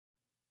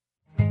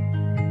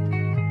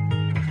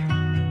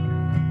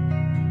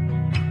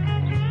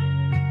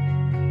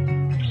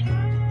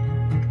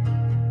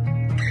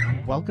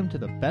Welcome to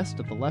the Best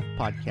of the Left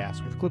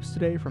podcast with clips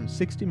today from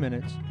 60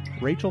 Minutes,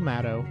 Rachel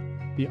Maddow,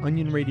 The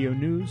Onion Radio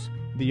News,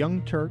 The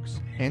Young Turks,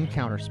 and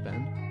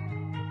Counterspin.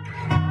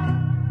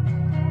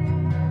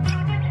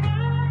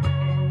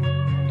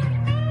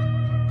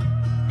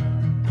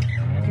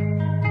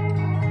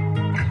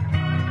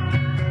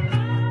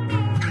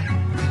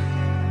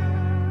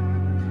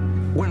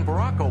 When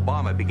Barack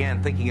Obama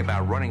began thinking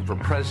about running for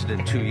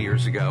president 2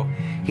 years ago,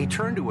 he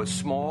turned to a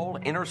small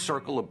inner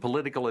circle of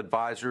political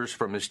advisors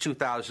from his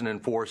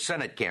 2004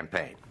 Senate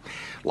campaign.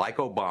 Like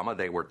Obama,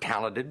 they were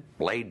talented,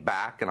 laid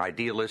back, and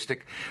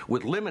idealistic,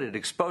 with limited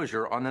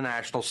exposure on the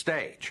national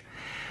stage.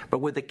 But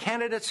with the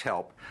candidates'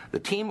 help, the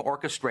team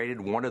orchestrated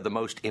one of the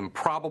most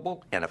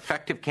improbable and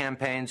effective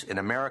campaigns in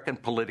American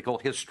political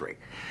history.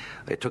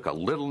 They took a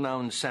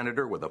little-known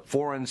senator with a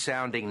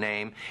foreign-sounding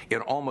name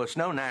in almost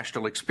no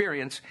national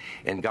experience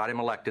and got him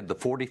elected the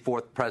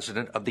 44th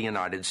President of the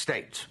United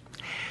States.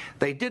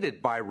 They did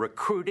it by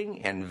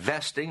recruiting and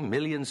investing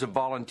millions of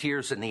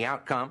volunteers in the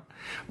outcome,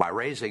 by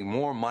raising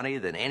more money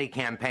than any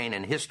campaign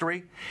in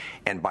history,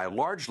 and by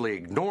largely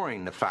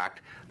ignoring the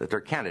fact that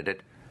their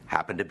candidate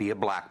happened to be a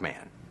black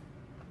man.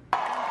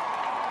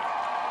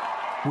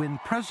 When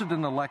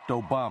President-elect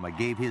Obama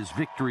gave his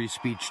victory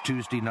speech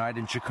Tuesday night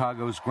in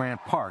Chicago's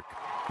Grant Park,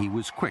 he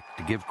was quick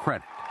to give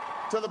credit.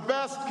 To the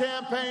best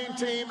campaign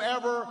team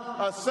ever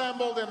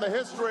assembled in the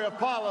history of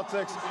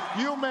politics,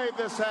 you made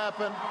this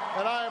happen,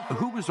 and I am...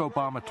 Who was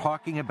Obama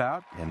talking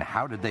about, and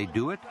how did they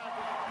do it?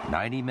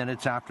 90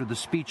 minutes after the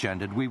speech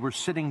ended, we were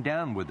sitting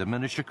down with him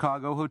in a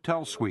Chicago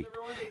hotel suite.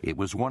 It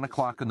was 1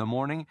 o'clock in the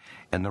morning,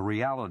 and the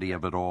reality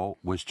of it all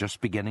was just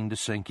beginning to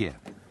sink in.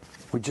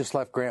 We just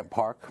left Grant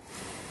Park.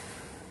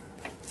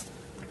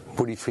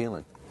 What are you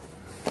feeling?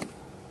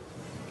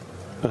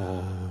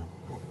 A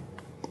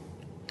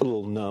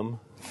little numb,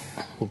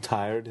 a little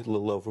tired, a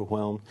little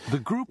overwhelmed. The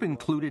group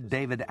included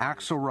David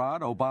Axelrod,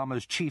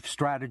 Obama's chief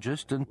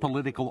strategist and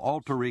political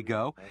alter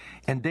ego,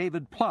 and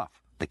David Plouffe,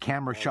 the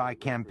camera-shy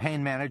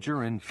campaign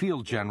manager and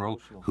field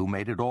general who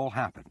made it all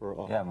happen.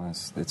 Yeah,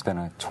 it's been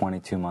a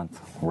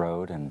 22-month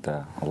road and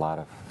a lot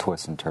of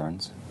twists and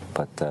turns,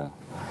 but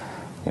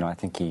I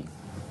think he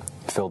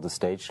filled the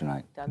stage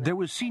tonight. There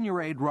was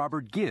senior aide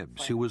Robert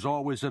Gibbs, who was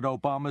always at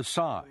Obama's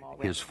side,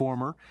 his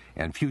former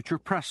and future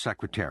press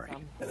secretary.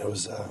 And it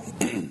was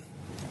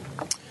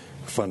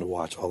fun to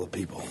watch all the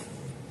people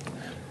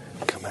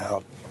come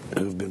out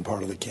who've been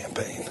part of the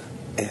campaign.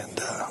 And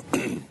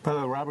by the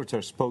way, Robert's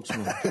our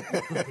spokesman.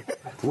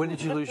 When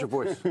did you lose your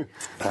voice?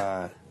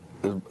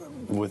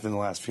 Within the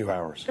last few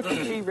hours. A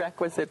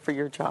prerequisite for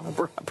your job,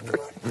 Robert.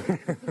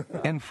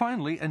 And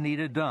finally,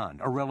 Anita Dunn,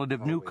 a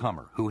relative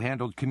newcomer who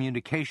handled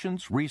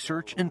communications,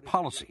 research, and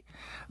policy.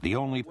 The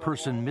only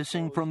person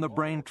missing from the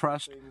brain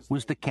trust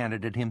was the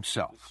candidate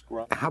himself.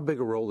 How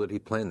big a role did he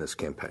play in this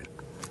campaign?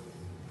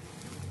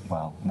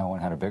 Well, no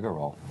one had a bigger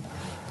role.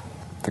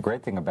 The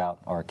great thing about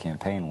our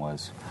campaign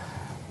was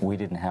we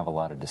didn't have a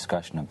lot of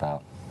discussion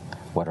about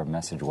what our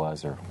message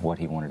was or what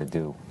he wanted to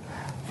do.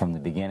 From the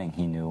beginning,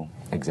 he knew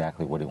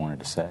exactly what he wanted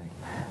to say.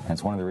 And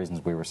it's one of the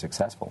reasons we were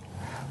successful.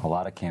 A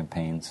lot of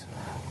campaigns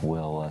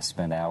will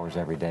spend hours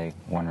every day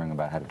wondering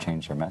about how to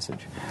change their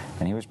message.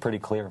 And he was pretty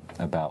clear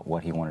about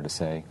what he wanted to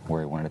say,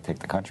 where he wanted to take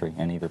the country,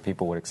 and either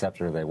people would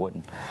accept it or they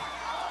wouldn't.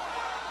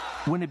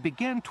 When it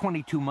began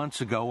 22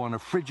 months ago on a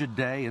frigid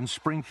day in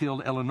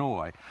Springfield,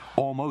 Illinois,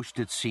 almost,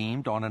 it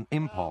seemed, on an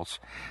impulse,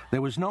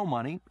 there was no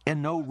money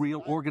and no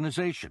real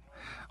organization,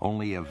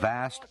 only a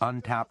vast,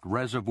 untapped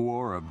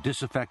reservoir of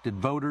disaffected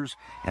voters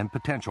and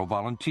potential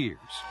volunteers.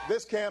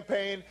 This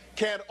campaign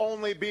can't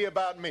only be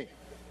about me.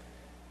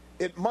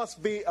 It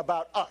must be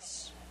about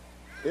us.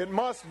 It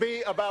must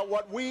be about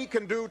what we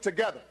can do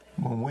together.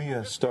 When we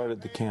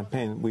started the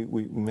campaign,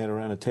 we met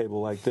around a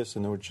table like this,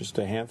 and there were just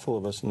a handful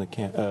of us in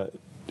the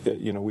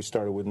we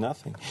started with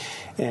nothing.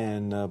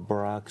 And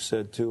Barack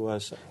said to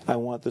us, I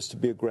want this to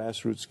be a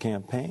grassroots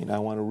campaign. I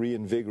want to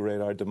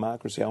reinvigorate our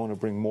democracy. I want to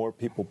bring more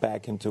people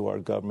back into our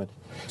government.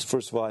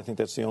 First of all, I think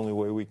that's the only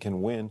way we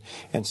can win.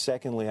 And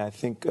secondly, I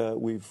think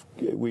we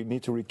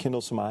need to rekindle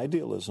some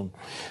idealism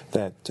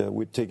that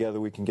together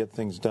we can get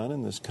things done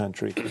in this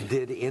country.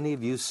 Did any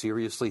of you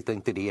seriously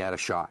think that he had a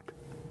shot?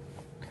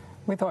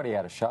 We thought he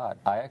had a shot.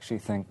 I actually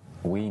think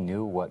we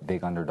knew what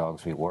big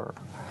underdogs we were.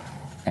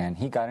 And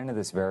he got into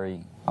this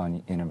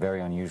in a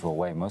very unusual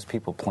way. Most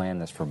people plan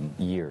this for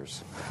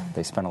years.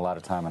 They spent a lot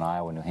of time in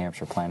Iowa and New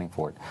Hampshire planning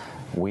for it.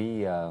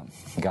 We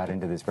got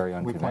into this very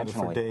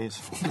unconventionally. We planned it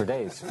for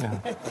days. Yeah.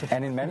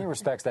 And in many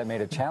respects, that made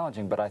it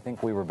challenging, but I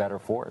think we were better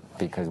for it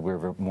because we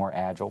were more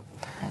agile.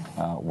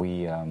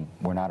 We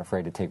were not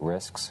afraid to take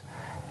risks.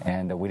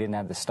 And we didn't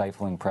have the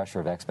stifling pressure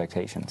of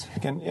expectations.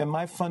 And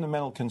my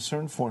fundamental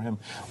concern for him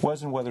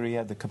wasn't whether he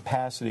had the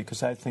capacity,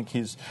 because I think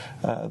he's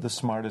the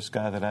smartest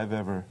guy that I've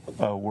ever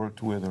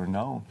worked with or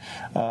known.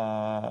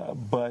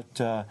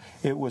 But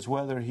it was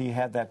whether he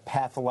had that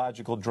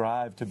pathological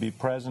drive to be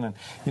president.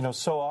 You know,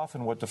 so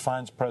often what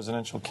defines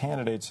presidential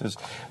candidates is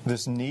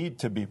this need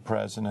to be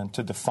president,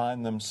 to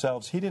define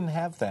themselves. He didn't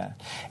have that.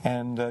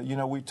 And, you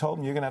know, we told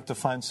him, you're going to have to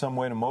find some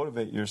way to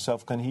motivate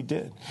yourself, and he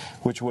did,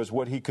 which was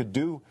what he could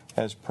do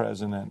as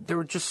president. There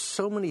were just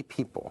so many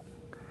people,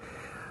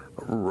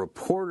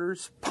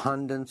 reporters,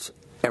 pundits,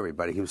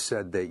 everybody who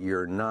said that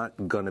you're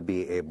not going to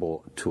be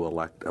able to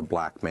elect a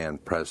black man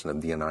president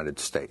of the United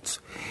States.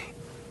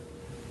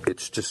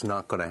 It's just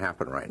not going to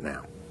happen right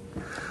now.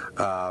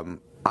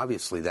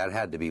 Obviously, that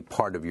had to be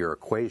part of your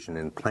equation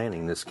in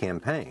planning this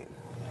campaign.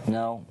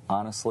 No,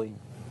 honestly,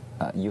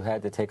 you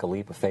had to take a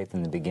leap of faith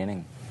in the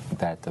beginning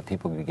that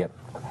people could get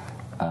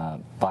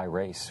by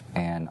race,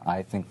 and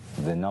I think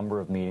the number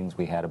of meetings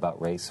we had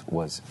about race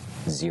was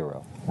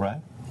zero.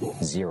 Right?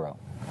 Zero.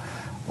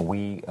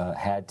 We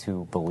had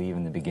to believe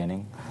in the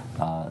beginning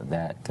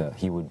that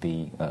he would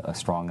be a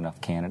strong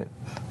enough candidate,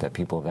 that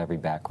people of every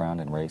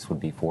background and race would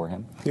be for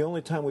him. The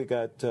only time we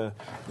got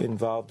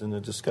involved in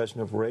the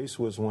discussion of race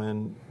was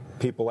when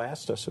people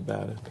asked us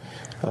about it.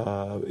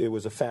 It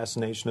was a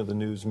fascination of the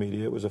news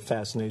media. It was a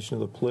fascination of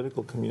the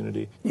political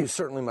community. You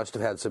certainly must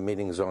have had some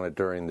meetings on it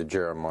during the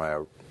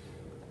Jeremiah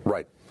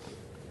Wright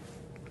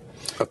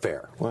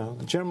affair. Well,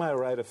 the Jeremiah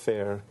Wright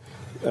affair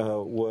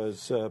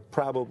was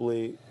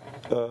probably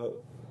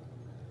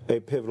a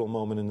pivotal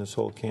moment in this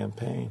whole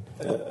campaign.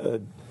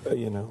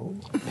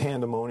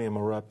 Pandemonium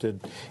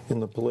erupted in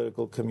the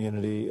political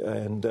community,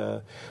 and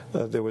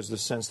there was the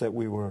sense that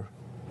we were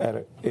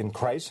in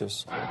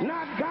crisis.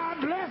 Not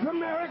God bless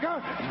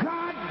America,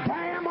 God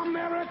damn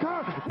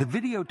America. The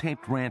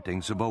videotaped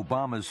rantings of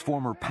Obama's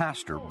former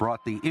pastor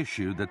brought the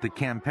issue that the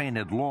campaign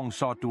had long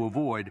sought to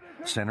avoid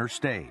center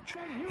stage,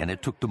 and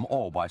it took them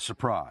all by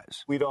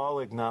surprise. We'd all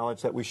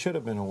acknowledge that we should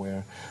have been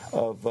aware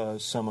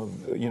of some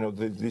of,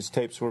 these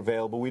tapes were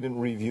available. We didn't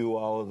review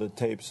all of the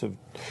tapes of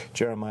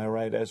Jeremiah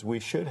Wright as we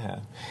should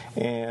have.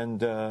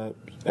 And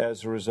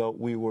as a result,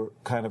 we were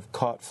kind of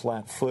caught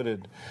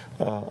flat-footed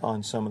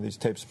on some of these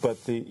tapes. But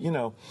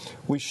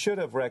we should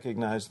have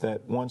recognized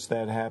that once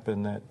that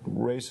happened, that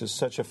race is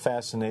such a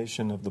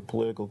fascination of the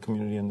political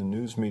community and the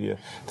news media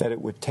that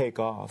it would take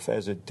off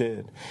as it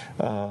did,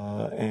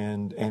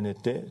 and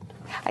it did.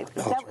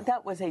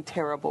 That was a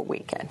terrible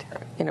weekend.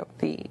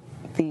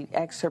 The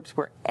excerpts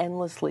were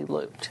endlessly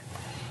looped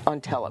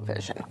on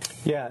television.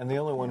 Yeah, and the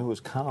only one who was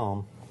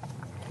calm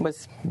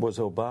was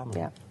Obama.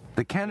 Yeah.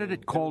 The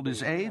candidate called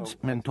his aides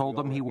and told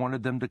them he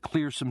wanted them to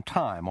clear some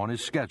time on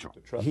his schedule.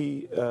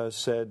 He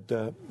said,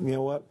 you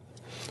know what,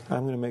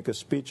 I'm going to make a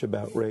speech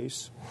about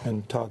race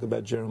and talk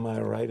about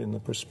Jeremiah Wright in the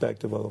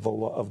perspective of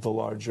the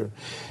larger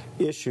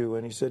issue.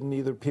 And he said,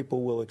 neither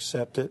people will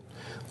accept it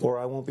or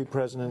I won't be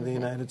president of the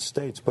United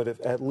States. But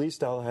at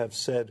least I'll have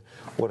said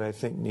what I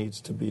think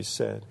needs to be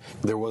said.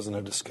 There wasn't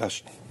a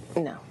discussion.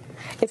 No.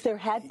 If there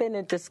had been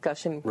a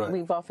discussion, right,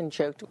 we've often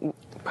joked,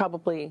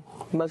 probably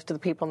most of the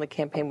people in the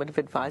campaign would have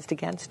advised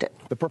against it.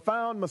 The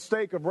profound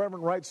mistake of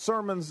Reverend Wright's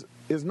sermons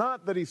is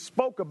not that he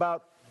spoke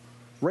about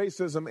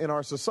racism in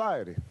our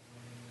society.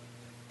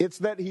 It's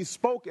that he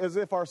spoke as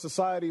if our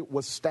society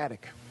was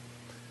static,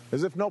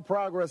 as if no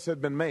progress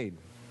had been made,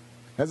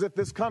 as if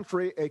this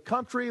country, a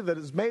country that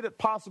has made it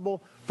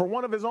possible for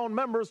one of his own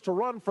members to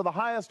run for the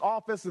highest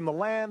office in the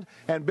land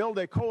and build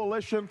a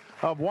coalition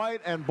of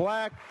white and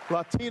black,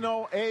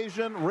 Latino,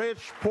 Asian,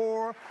 rich,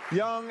 poor,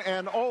 young,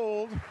 and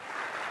old,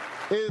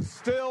 is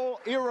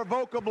still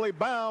irrevocably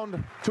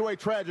bound to a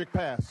tragic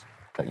past.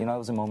 It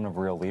was a moment of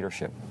real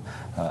leadership.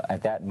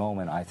 At that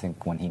moment, I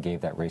think, when he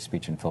gave that race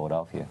speech in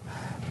Philadelphia,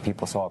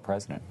 people saw a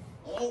president.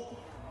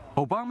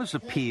 Obama's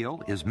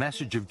appeal, his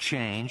message of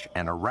change,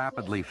 and a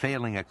rapidly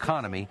failing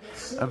economy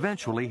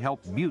eventually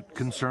helped mute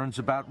concerns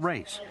about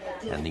race,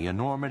 and the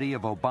enormity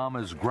of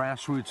Obama's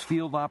grassroots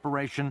field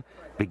operation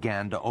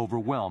began to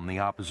overwhelm the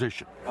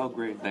opposition. Oh,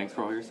 great. Thanks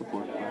for all your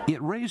support. It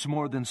raised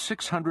more than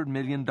 $600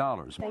 million.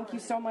 Thank you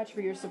so much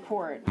for your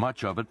support.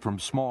 Much of it from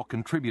small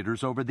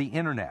contributors over the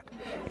internet,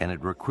 and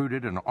it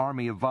recruited an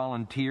army of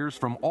volunteers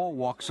from all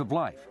walks of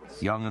life,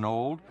 young and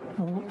old,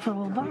 For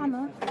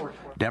Obama.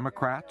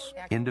 Democrats,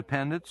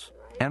 independents,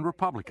 and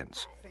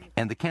Republicans.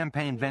 And the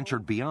campaign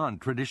ventured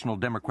beyond traditional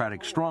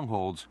Democratic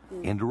strongholds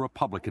into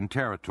Republican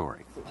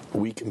territory.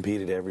 We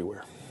competed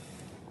everywhere.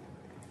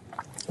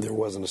 There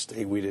wasn't a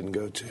state we didn't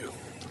go to,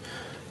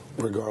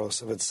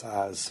 regardless of its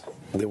size,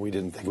 that we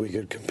didn't think we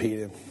could compete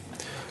in.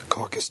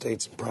 Caucus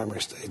states and primary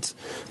states.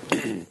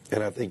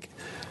 And I think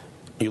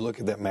you look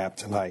at that map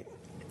tonight,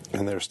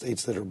 and there are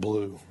states that are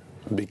blue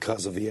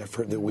because of the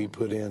effort that we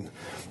put in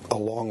a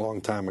long,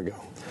 long time ago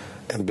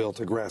and built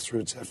a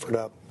grassroots effort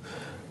up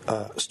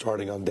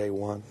starting on day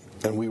one.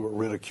 And we were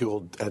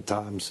ridiculed at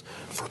times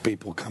for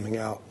people coming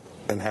out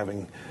and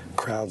having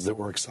crowds that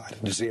were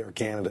excited to see our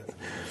candidate.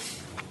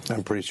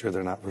 I'm pretty sure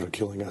they're not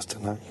ridiculing us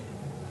tonight.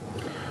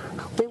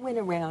 We went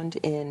around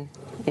in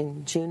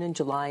June and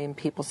July, and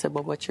people said,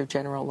 well, what's your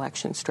general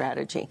election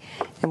strategy?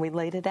 And we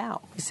laid it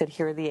out. We said,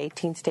 here are the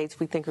 18 states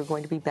we think are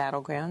going to be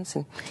battlegrounds,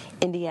 and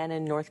Indiana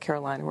and North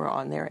Carolina were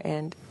on there,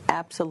 and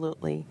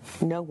absolutely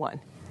no one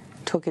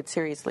took it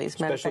seriously. As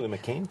a matter of fact, especially the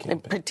McCain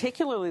campaign.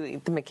 Particularly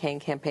the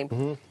McCain campaign.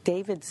 Mm-hmm.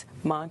 David's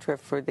mantra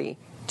for the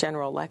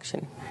general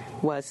election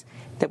was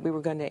that we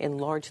were going to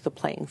enlarge the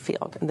playing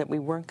field and that we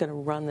weren't going to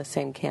run the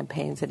same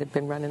campaigns that had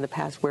been run in the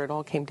past where it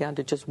all came down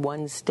to just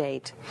one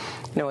state,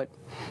 at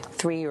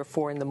 3 or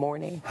 4 in the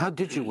morning. How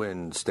did you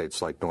win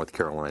states like North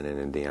Carolina and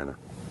Indiana?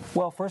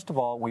 Well, first of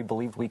all, we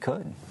believed we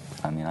could.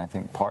 I mean, I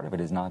think part of it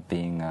is not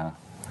being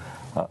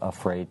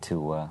afraid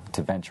to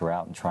venture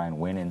out and try and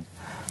win in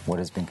what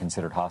has been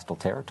considered hostile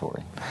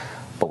territory.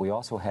 But we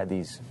also had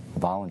these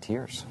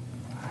volunteers,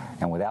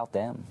 and without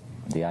them,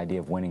 the idea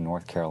of winning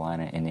North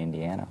Carolina and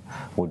Indiana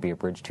would be a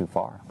bridge too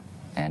far.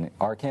 And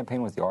our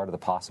campaign was the art of the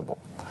possible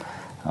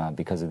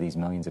because of these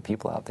millions of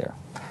people out there.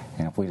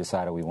 And if we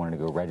decided we wanted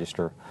to go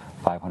register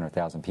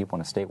 500,000 people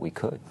in a state, we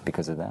could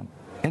because of them.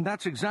 And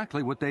that's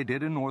exactly what they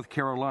did in North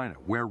Carolina,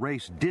 where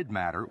race did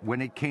matter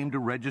when it came to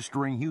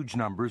registering huge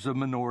numbers of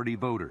minority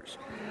voters.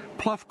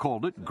 Plouffe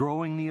called it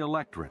growing the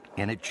electorate,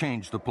 and it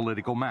changed the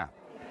political map.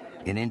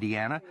 In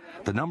Indiana,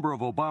 the number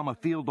of Obama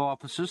field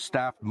offices,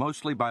 staffed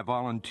mostly by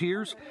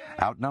volunteers,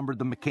 outnumbered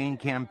the McCain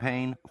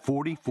campaign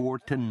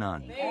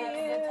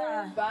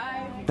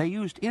 44-0. They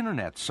used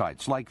internet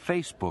sites like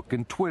Facebook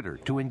and Twitter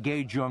to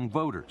engage young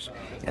voters,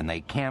 and they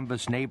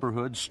canvassed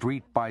neighborhoods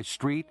street by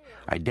street,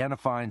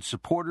 identifying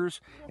supporters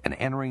and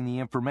entering the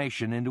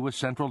information into a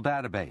central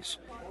database.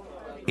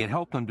 It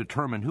helped them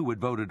determine who had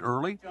voted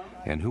early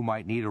and who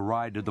might need a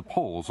ride to the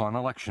polls on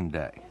Election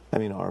Day. I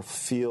mean, our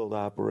field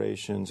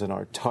operations and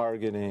our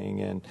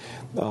targeting and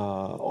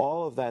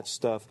all of that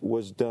stuff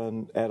was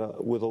done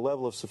with a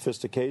level of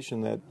sophistication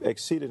that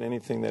exceeded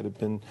anything that had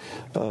been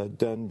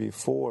done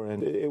before.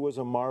 And it was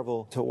a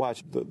marvel to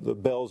watch. The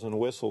bells and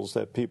whistles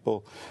that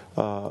people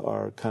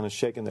are kind of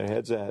shaking their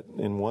heads at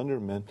in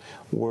wonderment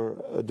were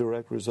a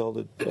direct result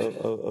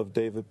of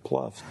David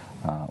Plouffe.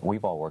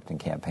 We've all worked in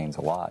campaigns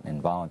a lot,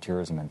 and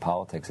volunteerism in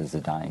politics is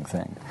a dying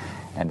thing.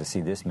 And to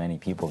see this many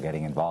people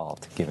getting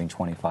involved, giving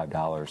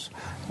 $25,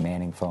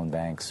 manning phone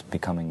banks,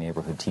 becoming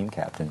neighborhood team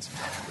captains,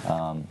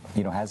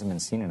 hasn't been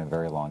seen in a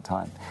very long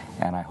time.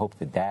 And I hope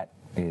that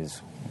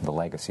is the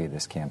legacy of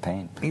this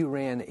campaign. You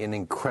ran an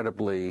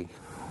incredibly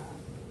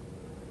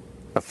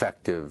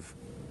effective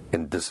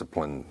and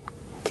disciplined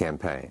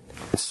campaign.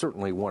 It's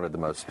certainly one of the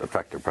most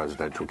effective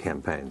presidential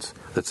campaigns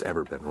that's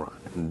ever been run.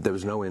 There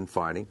was no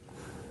infighting,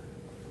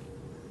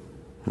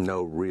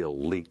 no real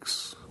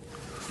leaks,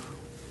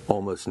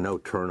 almost no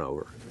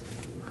turnover.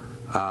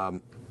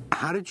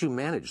 How did you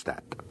manage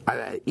that?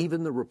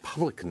 Even the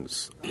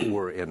Republicans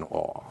were in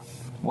awe.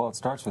 Well, it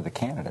starts with the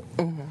candidate.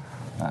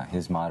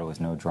 His motto is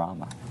no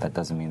drama. That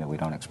doesn't mean that we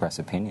don't express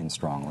opinions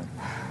strongly,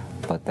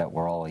 but that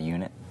we're all a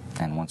unit,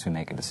 and once we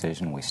make a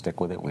decision, we stick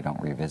with it, we don't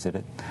revisit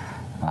it.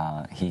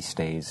 He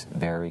stays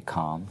very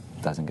calm,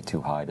 doesn't get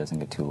too high, doesn't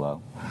get too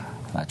low,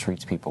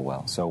 treats people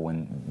well. So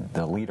when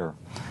the leader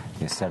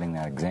is setting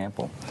that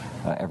example,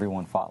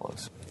 everyone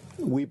follows.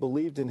 We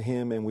believed in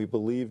him, and we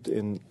believed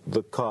in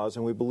the cause,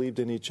 and we believed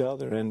in each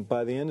other. And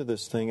by the end of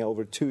this thing,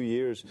 over 2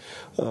 years,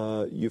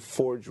 you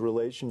forge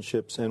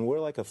relationships, and we're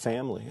like a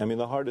family. I mean,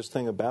 the hardest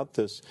thing about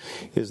this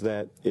is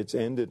that it's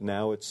ended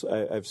now.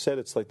 I've said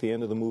it's like the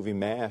end of the movie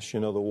MASH.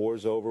 The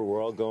war's over,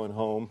 we're all going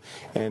home,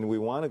 and we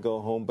want to go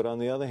home. But on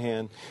the other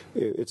hand,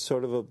 it's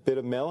sort of a bit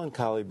of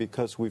melancholy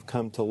because we've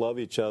come to love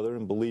each other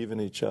and believe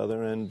in each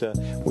other, and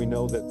we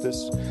know that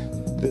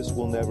this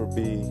will never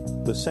be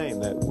the same,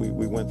 that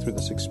we went through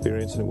this experience,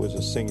 and it was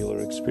a singular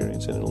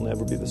experience, and it'll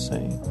never be the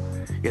same.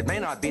 It may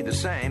not be the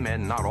same,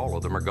 and not all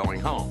of them are going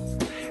home.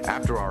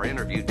 After our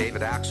interview,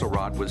 David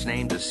Axelrod was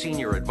named as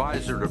senior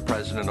advisor to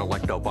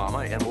President-elect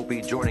Obama and will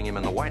be joining him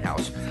in the White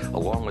House,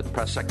 along with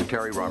Press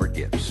Secretary Robert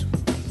Gibbs.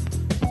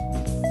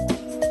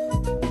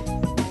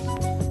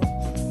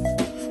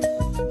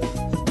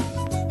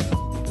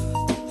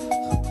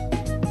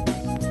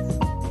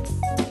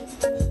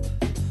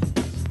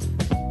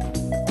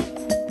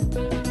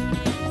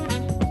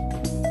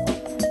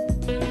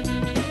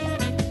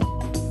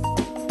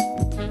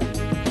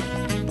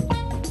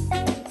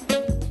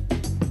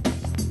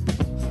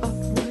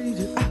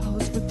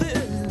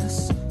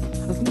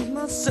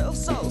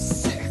 So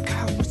sick,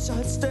 I wish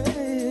I'd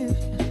stay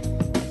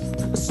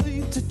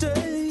asleep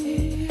today.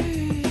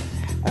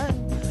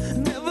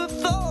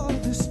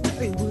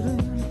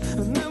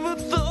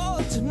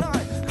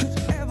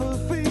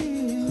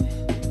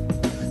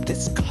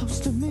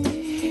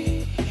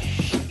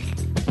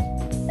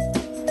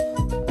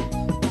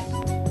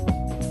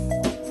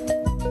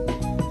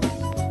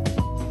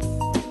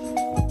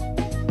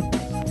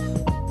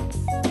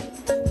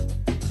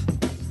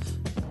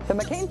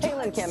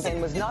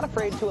 not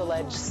afraid to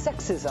allege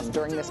sexism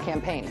during this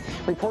campaign.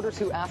 Reporters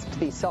who asked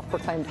the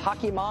self-proclaimed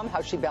hockey mom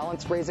how she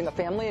balanced raising a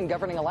family and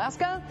governing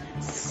Alaska,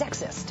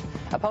 sexist.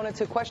 Opponents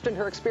who questioned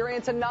her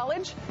experience and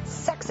knowledge,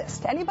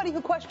 sexist. Anybody who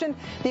questioned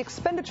the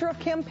expenditure of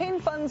campaign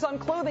funds on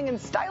clothing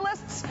and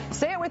stylists,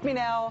 say it with me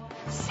now,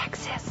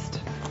 sexist.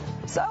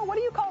 So what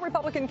do you call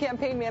Republican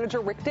campaign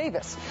manager Rick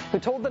Davis, who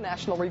told the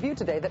National Review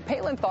today that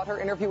Palin thought her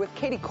interview with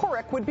Katie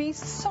Couric would be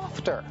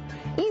softer,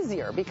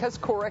 easier, because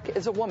Couric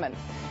is a woman.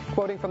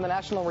 Quoting from the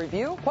National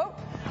Review, quote,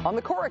 on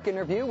the Couric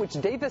interview, which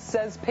Davis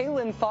says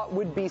Palin thought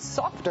would be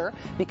softer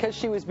because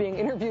she was being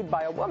interviewed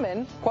by a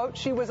woman, quote,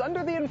 she was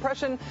under the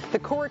impression the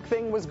Couric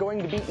thing was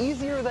going to be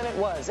easier than it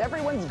was.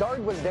 Everyone's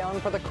guard was down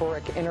for the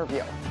Couric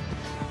interview.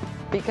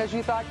 Because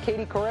you thought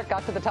Katie Couric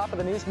got to the top of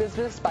the news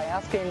business by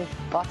asking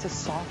lots of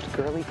soft,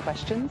 girly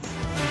questions?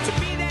 To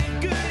be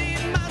that good,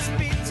 it must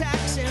be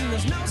taxing.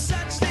 There's no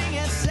such thing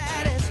as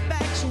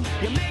satisfaction.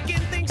 You're making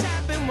things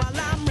happen while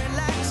I'm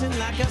relaxing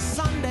like a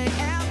Sunday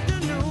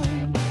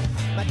afternoon.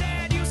 My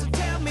dad used to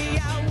tell me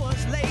I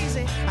was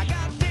lazy. I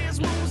got dance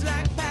moves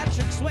like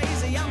Patrick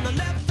Swayze. I'm the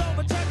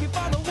leftover turkey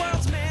for the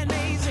world's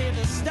mayonnaise.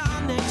 The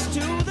star next to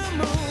the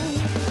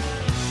moon.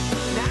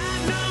 Now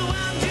I know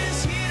I'm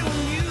just here to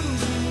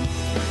amuse you,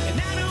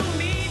 and I don't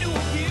mean to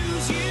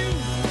abuse you,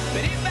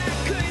 but if I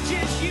could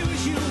just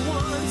use you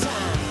one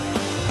time,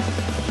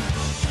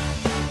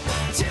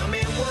 tell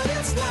me what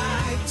it's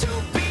like to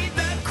be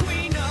the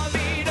queen of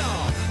it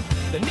all,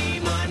 the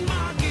Neiman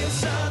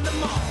Marcus of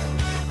them all.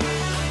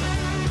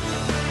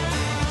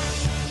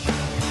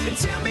 And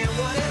tell me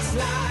what it's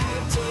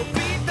like to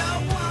be the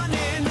one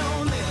and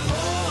only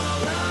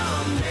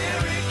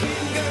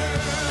all-American girl.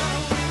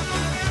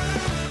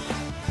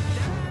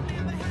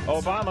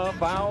 Obama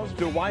vows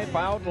to wipe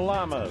out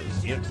llamas.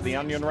 It's the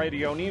Onion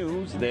Radio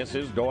News. This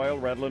is Doyle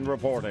Redland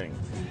reporting.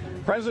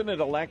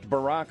 President-elect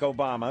Barack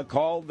Obama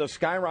called the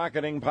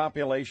skyrocketing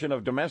population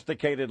of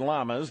domesticated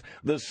llamas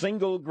the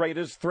single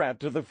greatest threat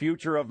to the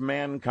future of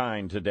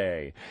mankind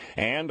today,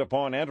 and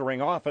upon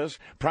entering office,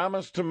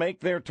 promised to make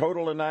their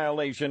total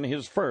annihilation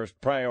his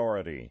first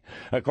priority.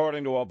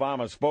 According to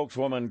Obama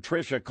spokeswoman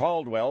Tricia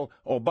Caldwell,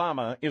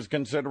 Obama is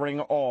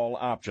considering all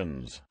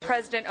options.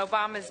 President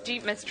Obama's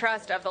deep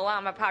mistrust of the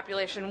llama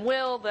population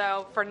will,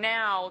 though, for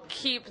now,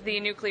 keep the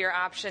nuclear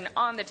option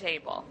on the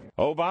table.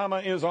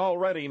 Obama is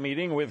already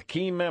meeting with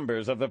key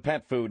members of the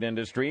pet food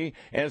industry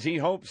as he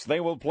hopes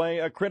they will play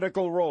a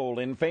critical role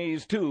in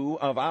Phase 2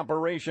 of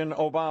Operation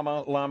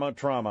Obama Llama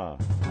Trauma.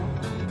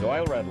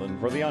 Doyle Redland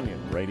for The Onion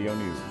Radio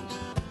News.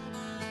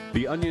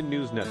 The Onion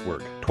News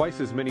Network,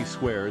 twice as many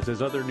swears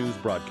as other news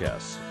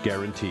broadcasts,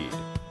 guaranteed.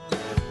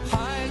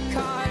 High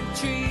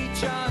country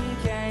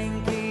junk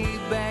Yankee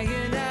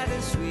banging at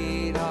a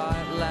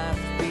sweetheart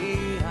left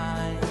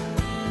behind.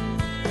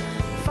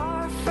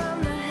 Far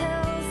from the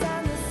hills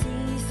and the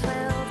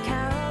sea-swelled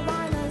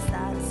Carolinas,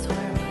 that's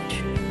where my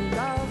true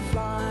love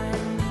lies.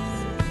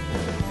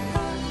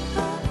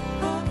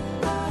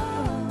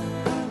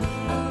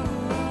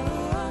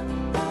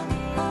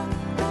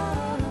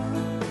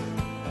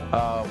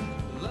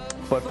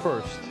 But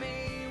first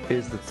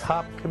is the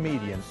top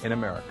comedian in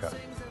America,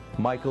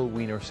 Michael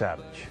Wiener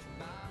Savage.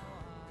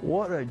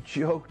 What a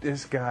joke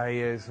this guy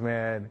is,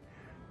 man.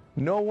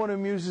 No one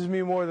amuses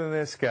me more than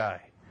this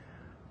guy.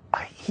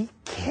 He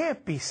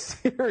can't be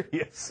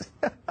serious.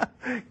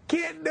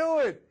 Can't do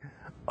it.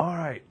 All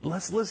right,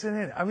 let's listen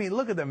in. I mean,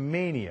 look at the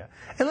mania.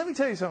 And let me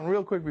tell you something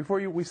real quick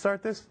before we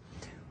start this.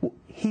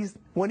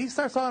 When he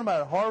starts talking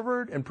about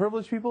Harvard and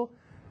privileged people,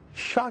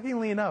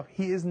 shockingly enough,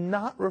 he is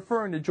not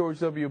referring to George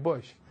W.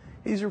 Bush.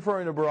 He's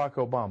referring to Barack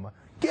Obama.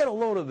 Get a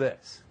load of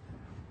this.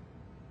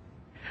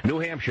 New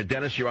Hampshire,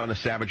 Dennis, you're on the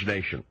Savage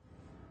Nation.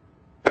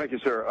 Thank you,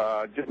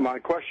 sir. My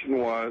question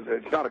was,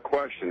 it's not a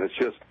question, it's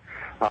just,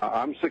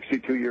 I'm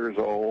 62 years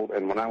old,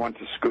 and when I went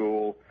to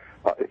school,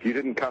 if you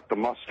didn't cut the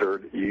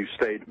mustard, you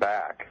stayed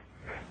back.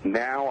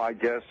 Now, I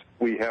guess,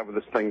 we have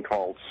this thing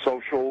called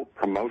social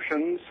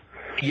promotions.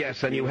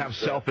 Yes, and you have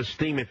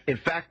self-esteem. In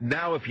fact,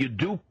 now if you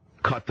do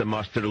cut the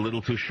mustard a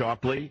little too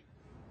sharply,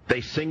 they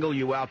single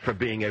you out for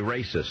being a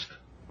racist.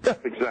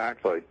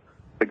 Exactly.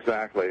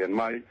 And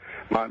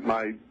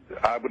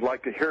I would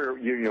like to hear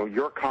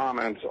your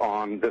comments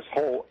on this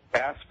whole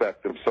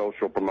aspect of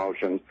social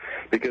promotion,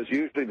 because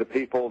usually the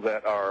people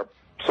that are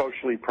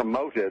socially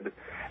promoted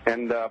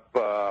end up,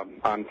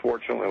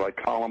 unfortunately, like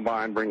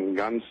Columbine, bringing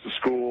guns to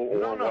school.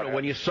 No.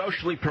 When you're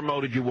socially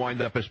promoted, you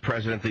wind up as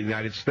President of the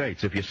United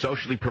States. If you're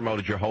socially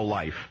promoted your whole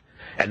life,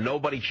 and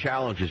nobody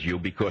challenges you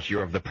because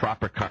you're of the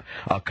proper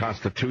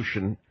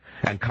constitution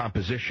and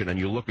composition, and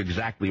you look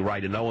exactly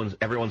right, and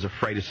everyone's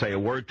afraid to say a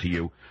word to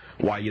you,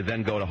 why you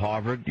then go to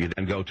Harvard, you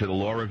then go to the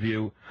law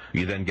review,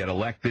 you then get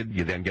elected,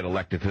 to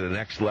the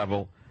next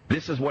level.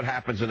 This is what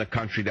happens in a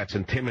country that's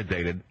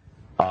intimidated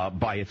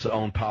by its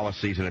own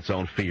policies and its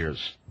own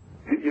fears.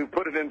 You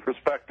put it in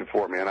perspective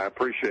for me, and I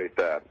appreciate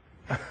that.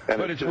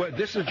 But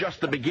this is just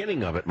the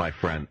beginning of it, my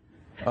friend.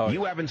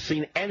 You haven't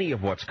seen any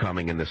of what's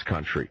coming in this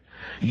country.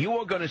 You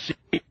are going to see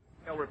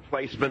a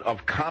replacement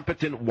of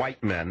competent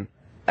white men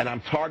and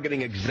I'm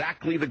targeting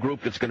exactly the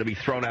group that's going to be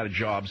thrown out of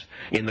jobs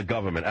in the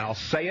government. And I'll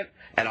say it,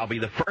 and I'll be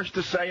the first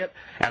to say it,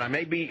 and I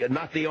may be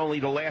not the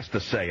last to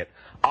say it.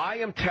 I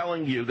am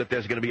telling you that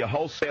there's going to be a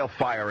wholesale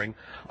firing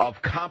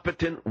of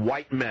competent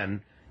white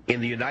men in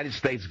the United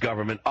States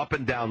government, up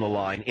and down the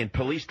line, in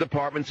police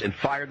departments, in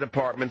fire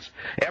departments.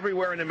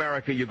 Everywhere in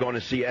America you're going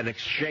to see an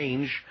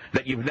exchange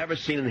that you've never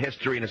seen in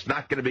history, and it's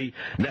not going to be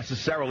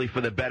necessarily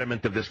for the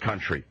betterment of this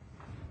country.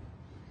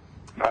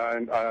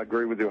 I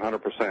agree with you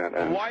 100%.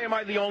 And why am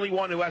I the only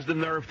one who has the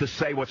nerve to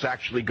say what's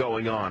actually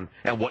going on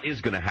and what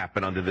is going to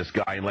happen under this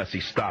guy unless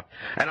he's stopped?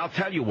 And I'll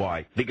tell you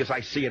why, because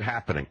I see it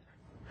happening.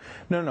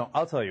 No,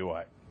 I'll tell you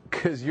why.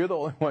 Because you're the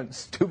only one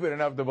stupid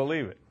enough to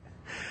believe it.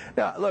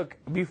 Now, look,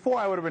 before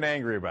I would have been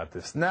angry about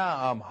this.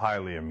 Now I'm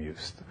highly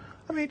amused.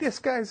 I mean, this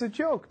guy's a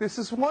joke. This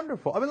is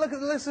wonderful. I mean,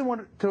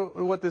 listen to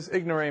what this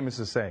ignoramus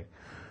is saying.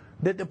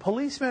 That the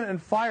policemen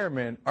and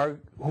firemen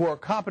who are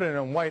competent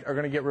and white are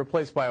going to get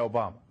replaced by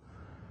Obama.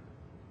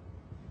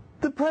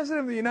 The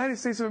President of the United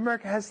States of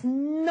America has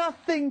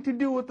nothing to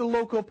do with the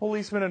local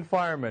policemen and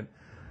firemen.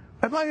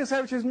 Michael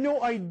Savage has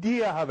no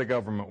idea how the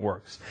government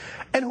works.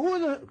 And who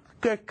are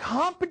the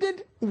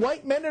competent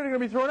white men that are going to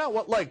be thrown out?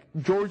 What, like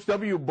George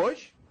W.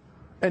 Bush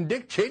and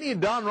Dick Cheney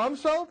and Don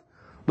Rumsfeld?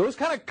 Those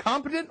kind of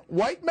competent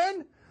white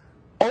men?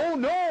 Oh,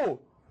 no.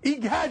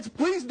 Egads,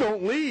 please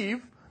don't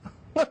leave.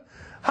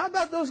 How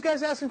about those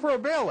guys asking for a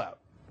bailout?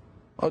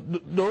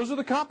 Those are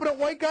the competent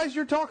white guys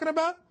you're talking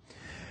about?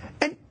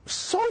 And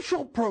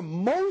social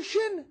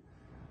promotion?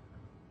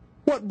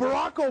 What,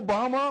 Barack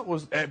Obama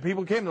was,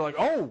 people came, they're like,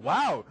 oh,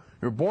 wow,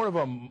 you're born of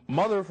a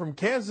mother from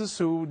Kansas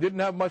who didn't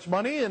have much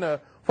money and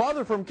a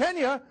father from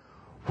Kenya.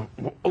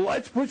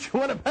 Let's put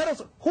you on a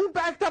pedestal. Who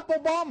backed up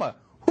Obama?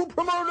 Who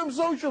promoted him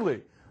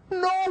socially?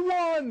 No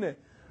one.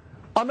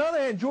 On the other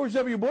hand, George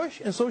W.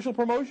 Bush and social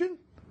promotion?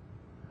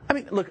 I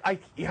mean, look,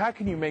 how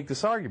can you make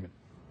this argument?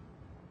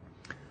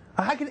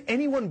 How can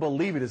anyone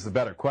believe it is the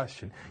better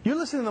question? You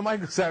listen to the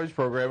Michael Savage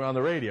program on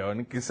the radio,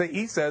 and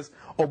he says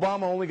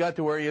Obama only got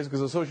to where he is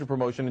because of social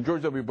promotion, and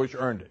George W. Bush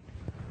earned it.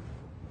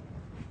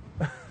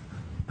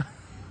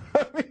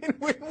 I mean,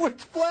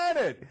 which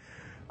planet?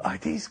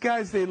 These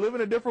guys, they live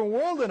in a different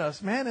world than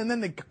us, man. And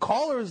then the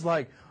caller's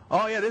like,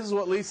 oh, yeah, this is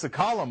what leads to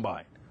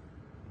Columbine.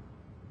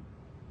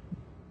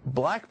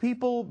 Black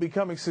people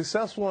becoming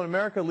successful in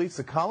America leads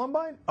to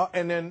Columbine?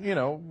 And then, you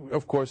know,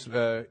 of course,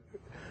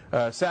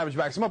 Savage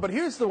backs him up. But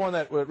here's the one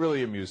that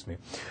really amused me.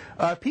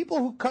 People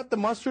who cut the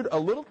mustard a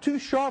little too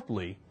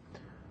sharply,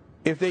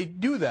 if they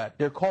do that,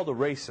 they're called a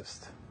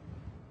racist.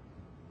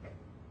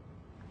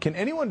 Can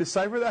anyone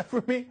decipher that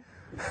for me?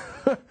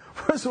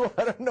 First of all,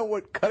 I don't know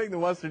what cutting the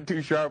mustard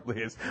too sharply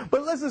is.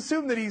 But let's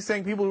assume that he's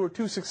saying people who are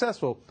too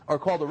successful are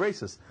called a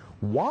racist.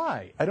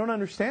 Why? I don't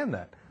understand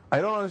that. I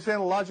don't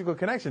understand the logical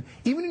connection.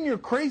 Even in your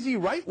crazy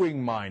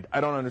right-wing mind,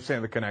 I don't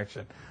understand the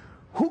connection.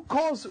 Who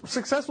calls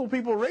successful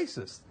people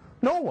racist?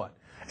 No one.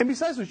 And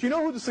besides which, you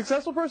know who the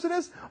successful person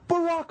is?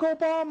 Barack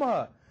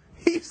Obama.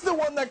 He's the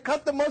one that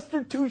cut the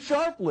mustard too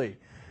sharply.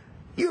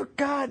 Your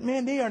God,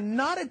 man, they are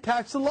not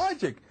attached to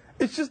logic.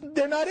 It's just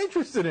they're not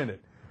interested in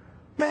it.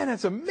 Man,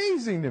 that's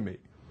amazing to me.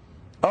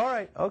 All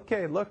right,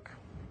 okay, look.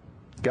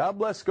 God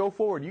bless, go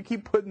forward. You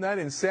keep putting that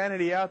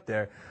insanity out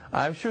there.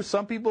 I'm sure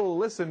some people will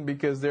listen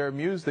because they're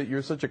amused that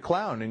you're such a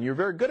clown, and you're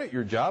very good at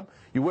your job.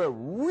 You wear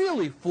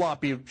really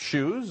floppy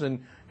shoes,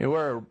 and you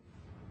wear a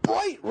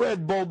bright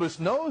red bulbous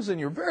nose, and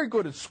you're very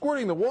good at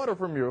squirting the water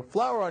from your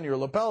flower on your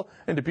lapel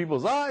into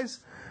people's eyes,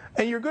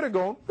 and you're good at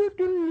going,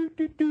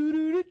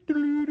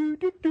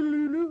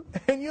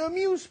 and you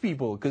amuse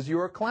people because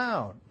you're a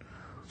clown.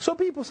 So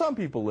some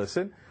people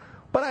listen,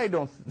 but I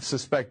don't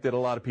suspect that a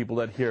lot of people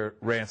that hear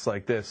rants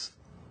like this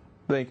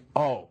think,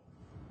 oh,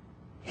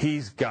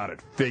 he's got it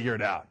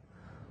figured out.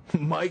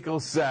 Michael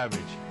Savage,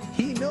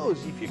 he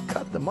knows if you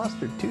cut the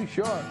mustard too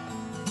short,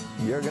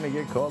 you're going to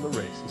get called a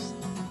racist.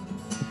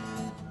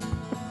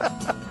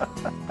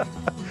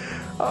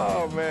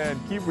 Oh, man,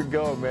 keep it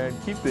going, man.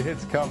 Keep the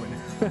hits coming.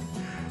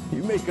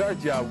 You make our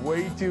job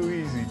way too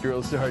easy,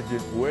 Drill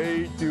Sergeant,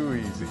 way too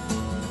easy.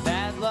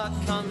 Bad luck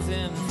comes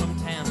in from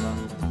Tampa.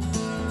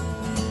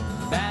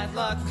 Bad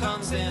luck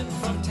comes in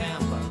from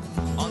Tampa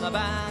on the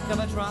back of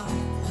a truck,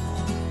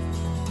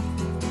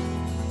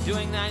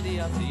 doing 90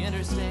 up the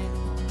interstate.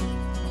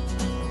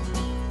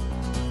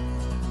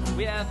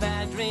 We have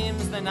bad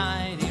dreams the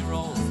night he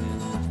rolls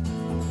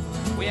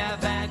in. We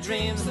have bad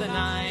dreams the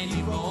night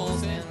he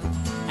rolls in.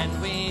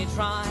 And we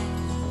try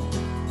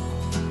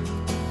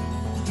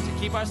to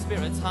keep our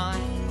spirits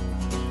high,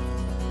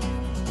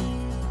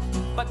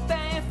 but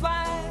they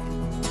flag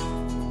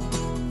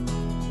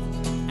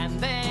and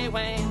they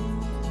wave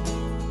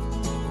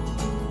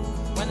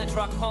when the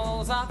truck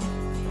pulls up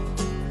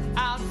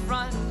out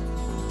front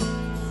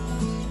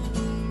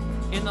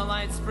in the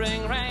light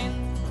spring rain,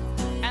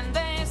 and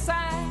they say,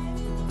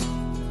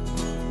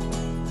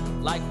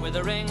 like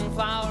withering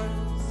flowers,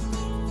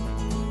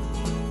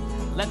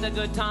 let the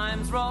good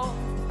times roll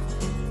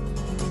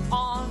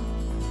on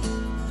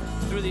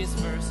through these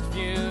first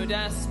few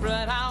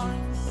desperate hours.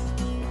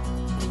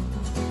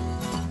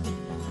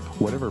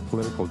 Whatever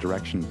political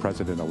direction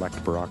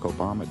President-elect Barack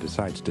Obama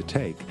decides to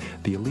take,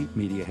 the elite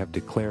media have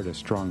declared a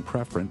strong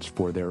preference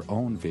for their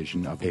own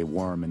vision of a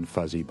warm and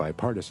fuzzy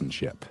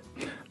bipartisanship.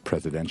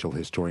 Presidential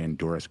historian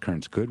Doris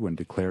Kearns Goodwin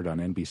declared on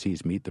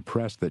NBC's Meet the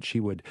Press that she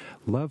would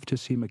love to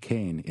see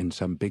McCain in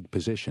some big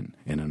position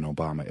in an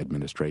Obama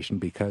administration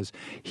because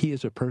he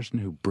is a person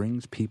who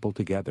brings people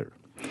together.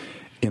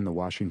 In the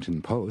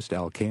Washington Post,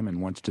 Al Kamen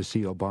wants to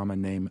see Obama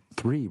name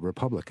 3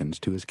 Republicans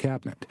to his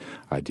cabinet,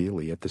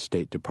 ideally at the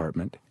State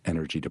Department,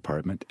 Energy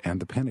Department,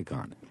 and the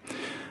Pentagon.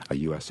 A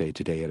USA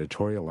Today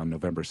editorial on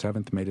November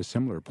 7th made a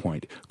similar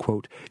point.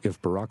 Quote, if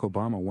Barack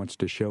Obama wants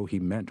to show he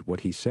meant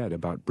what he said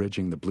about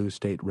bridging the blue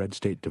state-red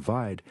state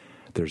divide,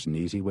 there's an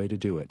easy way to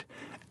do it.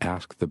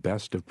 Ask the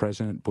best of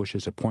President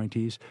Bush's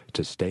appointees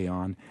to stay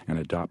on and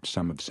adopt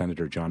some of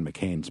Senator John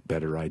McCain's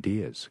better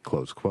ideas,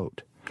 close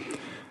quote.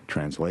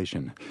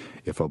 Translation,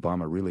 if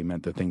Obama really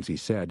meant the things he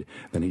said,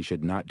 then he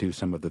should not do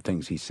some of the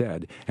things he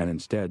said and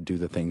instead do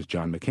the things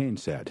John McCain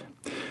said.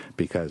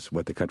 Because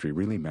what the country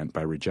really meant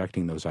by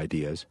rejecting those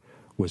ideas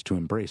was to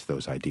embrace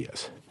those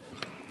ideas.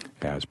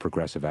 As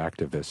progressive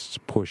activists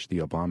push the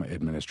Obama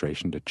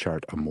administration to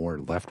chart a more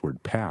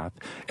leftward path,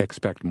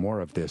 expect more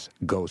of this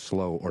go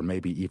slow or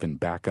maybe even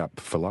back up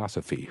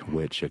philosophy,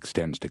 which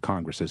extends to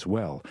Congress as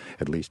well,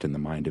 at least in the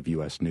mind of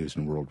U.S. News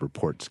and World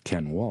Report's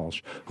Ken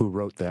Walsh, who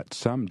wrote that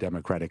some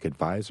Democratic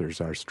advisors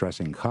are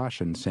stressing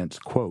caution since,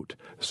 quote,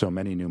 so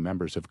many new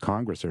members of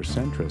Congress are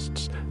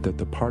centrists that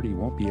the party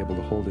won't be able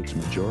to hold its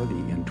majority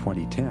in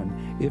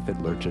 2010 if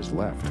it lurches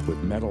left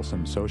with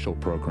meddlesome social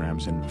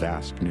programs and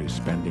vast new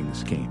spending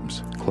schemes.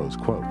 Close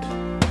quote.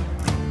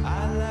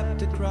 I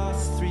leapt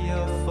across 3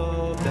 or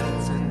 4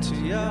 beds into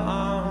your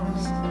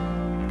arms,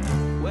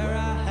 where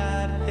I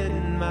had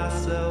hidden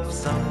myself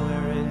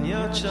somewhere in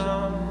your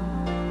charm.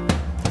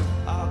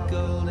 Our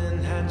golden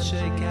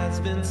handshake has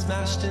been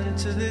smashed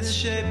into this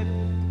shape.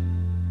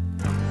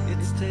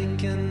 It's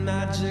taken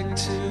magic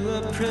to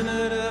a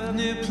primitive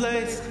new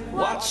place.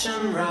 Watch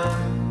 'em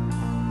run,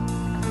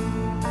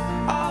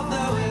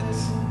 although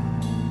it's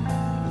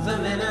the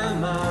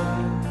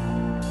minimum.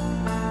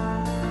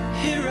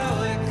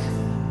 Heroic,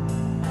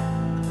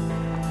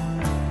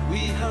 we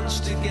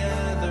hunched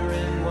together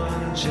in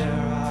one chair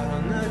out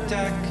on the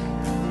deck,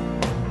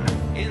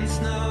 in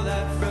snow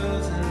that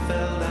froze and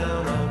fell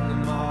down on the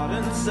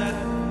modern set.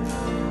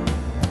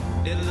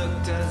 It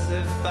looked as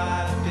if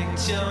I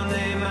picked your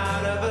name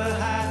out of a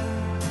hat.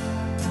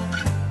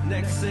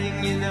 Next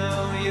thing you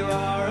know, you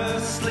are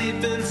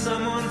asleep in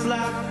someone's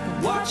lap.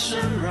 Watch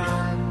 'em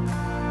run,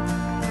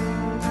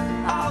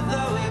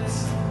 although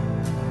it's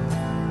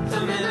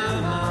the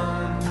minimum.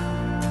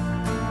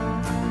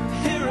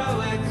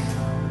 Heroic,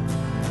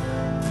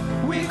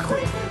 we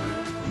quit.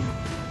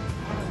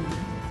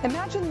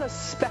 Imagine the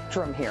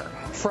spectrum here,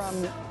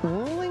 from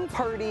ruling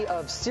party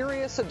of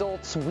serious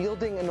adults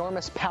wielding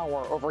enormous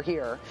power over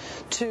here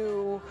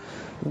to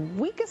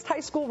weakest high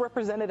school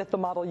represented at the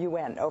Model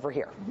UN over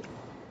here.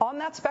 On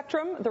that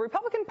spectrum, the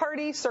Republican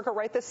Party, circa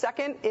right this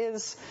second,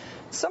 is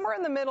somewhere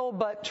in the middle,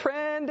 but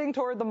trending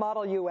toward the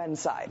Model UN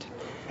side.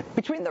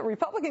 Between the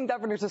Republican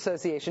Governors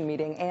Association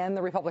meeting and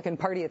the Republican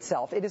Party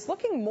itself, it is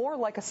looking more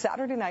like a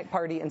Saturday night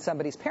party in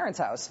somebody's parents'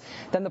 house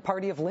than the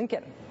party of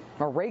Lincoln,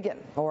 or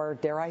Reagan, or,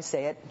 dare I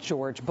say it,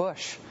 George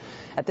Bush.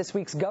 At this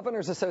week's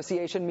Governors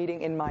Association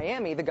meeting in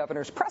Miami, the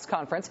governor's press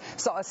conference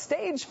saw a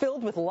stage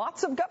filled with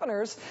lots of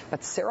governors,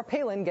 but Sarah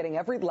Palin getting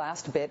every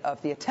last bit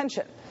of the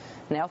attention.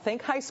 Now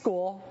think high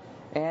school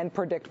and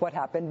predict what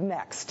happened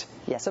next.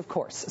 Yes, of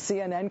course.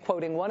 CNN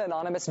quoting one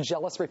anonymous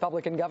jealous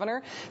Republican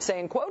governor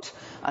saying, quote,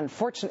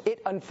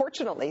 it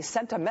unfortunately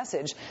sent a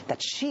message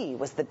that she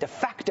was the de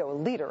facto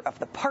leader of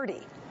the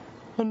party.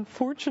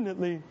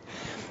 Unfortunately.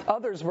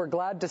 Others were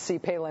glad to see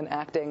Palin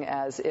acting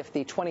as if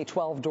the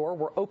 2012 door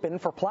were open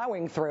for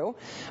plowing through.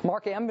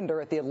 Mark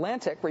Ambender at The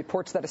Atlantic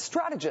reports that a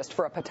strategist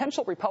for a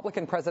potential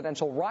Republican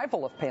presidential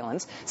rival of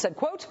Palin's said,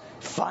 quote,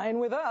 fine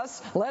with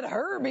us, let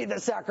her be the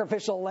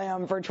sacrificial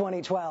lamb for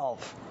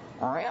 2012.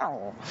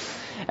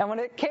 And when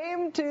it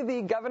came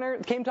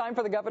time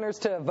for the governors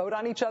to vote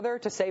on each other,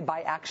 to say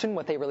by action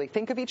what they really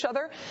think of each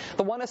other,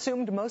 the one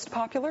assumed most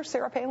popular,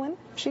 Sarah Palin,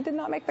 she did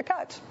not make the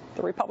cut.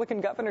 The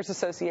Republican Governors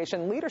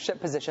Association leadership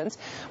positions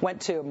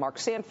went to Mark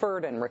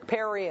Sanford and Rick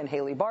Perry and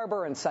Haley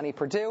Barbour and Sonny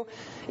Perdue.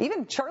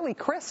 Even Charlie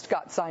Crist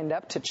got signed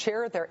up to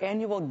chair their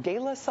annual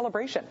gala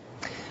celebration.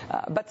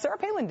 But Sarah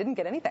Palin didn't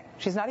get anything.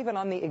 She's not even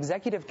on the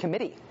executive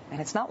committee.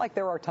 And it's not like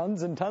there are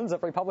tons and tons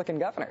of Republican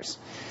governors.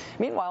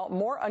 Meanwhile,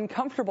 more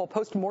uncomfortable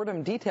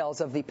post-mortem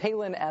details of the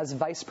Palin as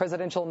vice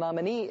presidential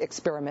nominee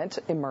experiment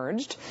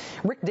emerged.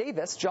 Rick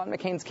Davis, John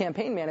McCain's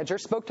campaign manager,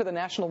 spoke to the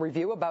National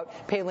Review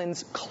about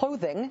Palin's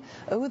clothing.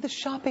 Oh, the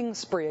shopping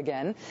spree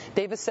again.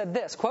 Davis said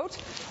this, quote,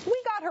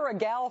 we got her a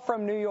gal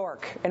from New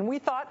York, and we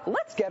thought,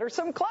 let's get her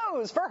some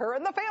clothes for her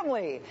and the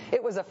family.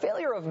 It was a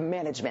failure of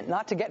management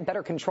not to get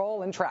better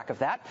control and track of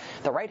that.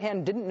 The right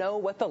hand didn't know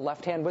what the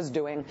left hand was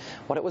doing,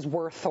 what it was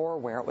worth, or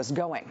where it was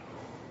going.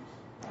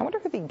 I wonder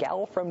who the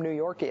gal from New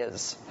York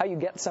is, how you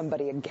get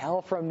somebody a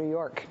gal from New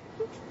York.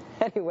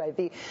 Anyway,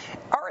 the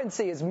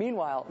RNC is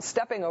meanwhile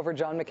stepping over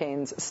John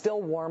McCain's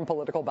still warm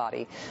political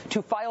body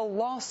to file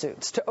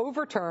lawsuits to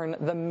overturn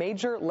the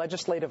major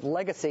legislative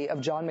legacy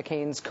of John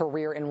McCain's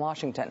career in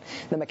Washington,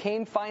 the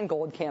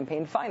McCain-Feingold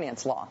campaign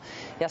finance law.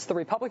 Yes, the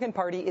Republican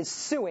Party is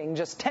suing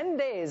just 10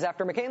 days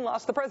after McCain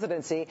lost the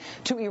presidency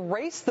to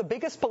erase the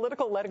biggest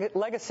political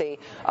legacy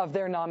of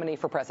their nominee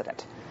for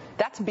president.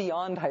 That's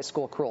beyond high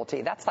school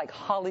cruelty. That's like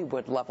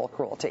Hollywood-level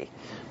cruelty.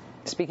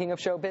 Speaking of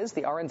showbiz,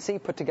 the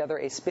RNC put together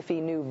a spiffy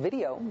new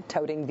video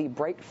touting the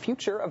bright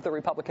future of the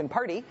Republican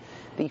Party.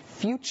 The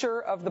future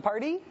of the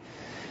party?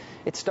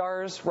 It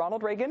stars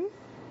Ronald Reagan,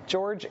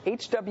 George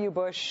H.W.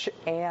 Bush,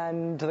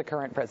 and the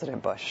current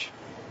President Bush.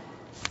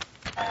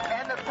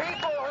 And the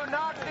people who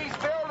knock these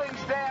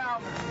buildings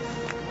down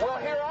will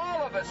hear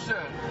all of us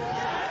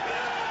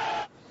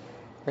soon.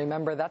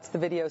 Remember, that's the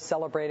video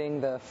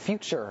celebrating the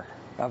future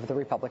of the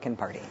Republican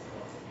Party.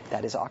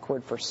 That is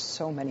awkward for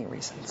so many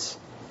reasons.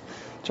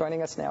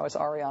 Joining us now is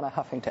Arianna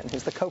Huffington,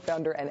 who's the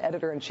co-founder and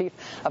editor-in-chief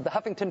of the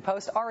Huffington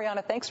Post.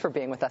 Arianna, thanks for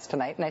being with us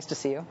tonight. Nice to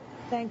see you.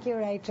 Thank you,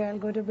 Rachel.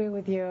 Good to be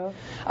with you.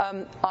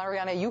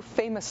 Arianna, you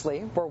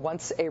famously were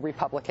once a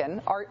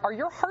Republican. Are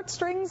your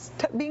heartstrings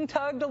being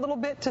tugged a little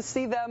bit to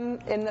see them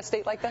in a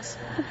state like this?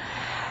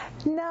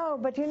 No,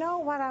 but you know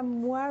what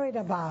I'm worried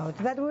about?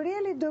 That we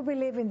really do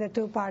believe in the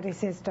two-party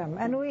system,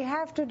 and we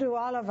have to do,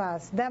 all of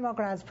us,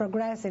 Democrats,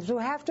 progressives,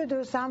 we have to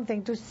do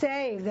something to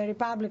save the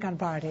Republican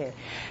Party.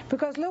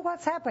 Because look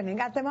what's happening.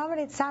 At the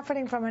moment, it's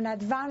suffering from an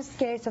advanced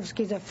case of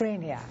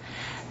schizophrenia.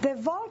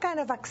 They've all kind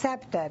of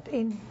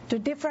accepted, to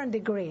different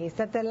degrees,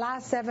 that the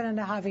last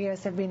 7.5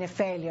 years have been a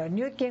failure.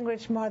 Newt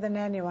Gingrich, more than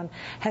anyone,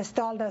 has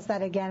told us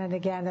that again and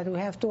again, that we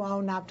have to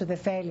own up to the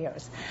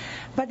failures.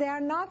 But they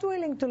are not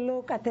willing to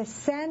look at the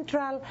central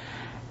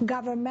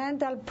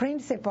governmental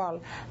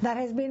principle that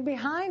has been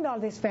behind all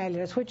these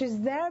failures, which is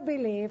their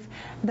belief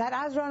that,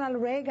 as Ronald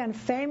Reagan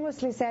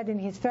famously said in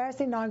his first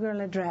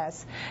inaugural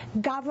address,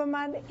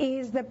 government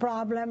is the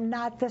problem,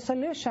 not the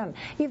solution.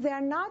 If they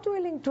are not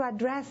willing to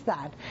address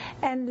that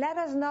and let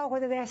us know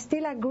whether they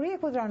still agree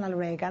with Ronald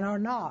Reagan or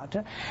not,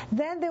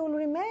 then they will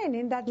remain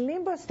in that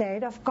limbo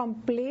state of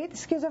complete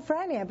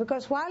schizophrenia,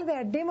 because while they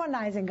are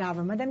demonizing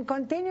government and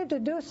continue to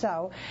do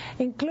so,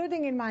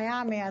 including in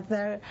Miami at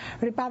the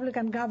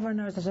Republican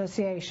Governors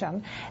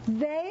Association,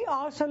 they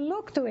also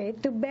look to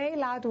it to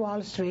bail out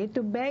Wall Street,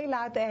 to bail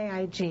out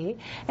AIG,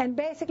 and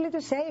basically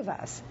to save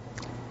us.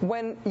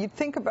 When you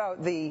think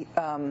about the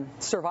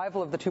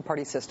survival of the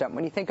two-party system,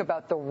 when you think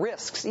about the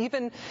risks,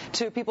 even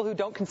to people who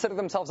don't consider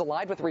themselves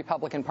allied with the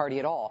Republican Party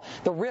at all,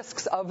 the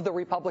risks of the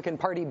Republican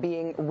Party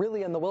being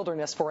really in the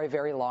wilderness for a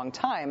very long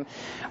time,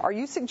 are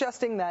you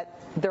suggesting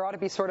that there ought to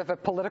be sort of a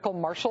political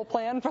Marshall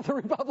Plan for the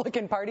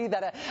Republican Party,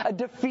 that a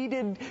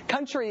defeated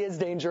country is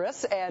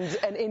dangerous and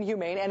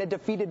inhumane, and a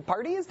defeated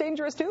party is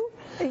dangerous too?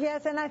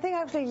 Yes, and I think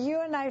actually you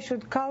and I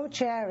should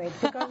co-chair it,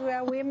 because we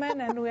are women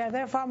and we are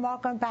therefore more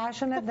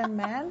compassionate than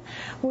men.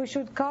 We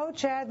should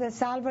co-chair the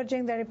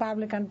Salvaging the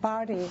Republican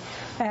Party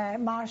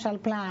Marshall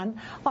Plan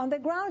on the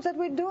grounds that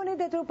we do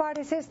need a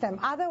two-party system.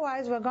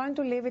 Otherwise, we're going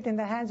to leave it in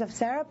the hands of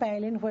Sarah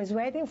Palin, who is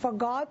waiting for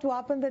God to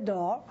open the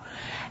door,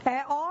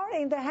 or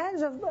in the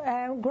hands of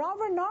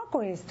Grover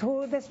Norquist,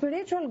 who the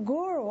spiritual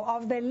guru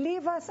of the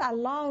Leave Us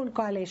Alone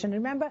coalition.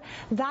 Remember,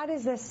 that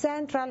is the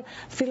central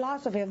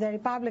philosophy of the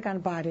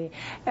Republican Party.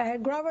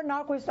 Grover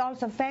Norquist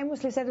also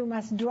famously said we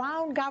must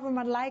drown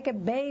government like a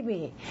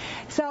baby.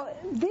 So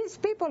these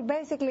people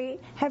basically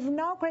have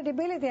no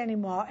credibility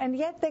anymore, and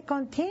yet they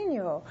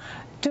continue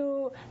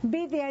to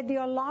be the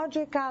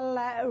ideological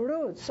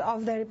roots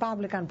of the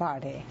Republican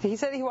Party. He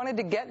said he wanted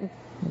to get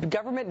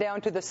government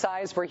down to the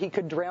size where he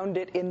could drown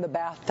it in the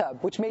bathtub,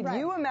 which made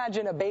you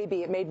imagine a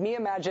baby. It made me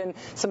imagine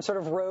some sort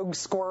of rogue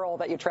squirrel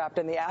that you trapped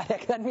in the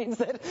attic. That means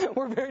that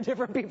we're very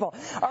different people.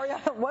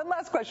 Arianna, one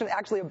last question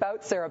actually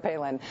about Sarah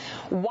Palin.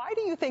 Why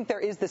do you think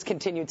there is this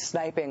continued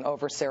sniping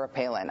over Sarah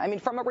Palin? I mean,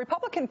 from a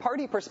Republican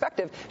Party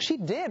perspective, she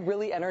did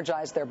really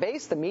energize their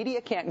base. The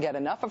media can't get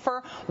enough of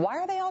her. Why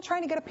are they all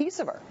trying to get a piece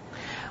of her?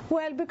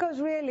 Well, because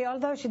really,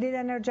 although she did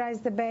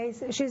energize the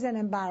base, she's an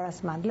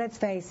embarrassment, let's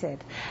face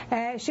it.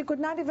 She could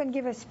not even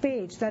give a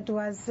speech that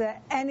was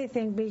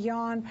anything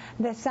beyond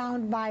the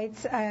sound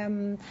bites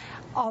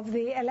of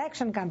the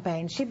election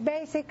campaign. She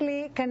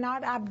basically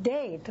cannot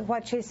update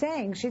what she's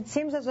saying. It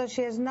seems as though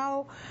she has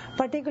no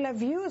particular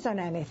views on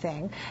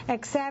anything,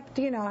 except,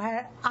 you know,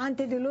 her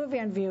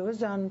antediluvian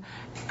views on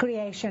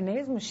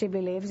creationism. She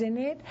believes in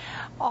it,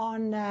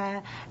 on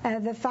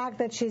the fact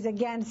that she's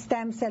against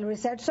stem cell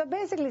research. So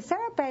basically,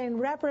 Sarah Palin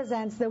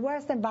represents the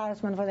worst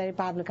embarrassment for the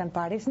Republican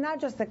Party. It's not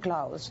just the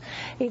clothes.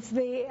 It's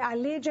the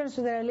allegiance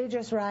to the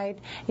religious right.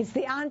 It's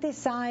the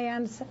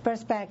anti-science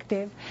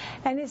perspective.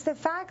 And it's the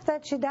fact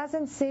that she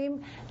doesn't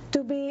seem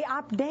to be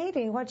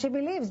updating what she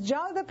believes.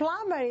 Joe the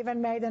Plumber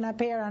even made an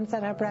appearance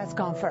at her press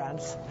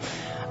conference.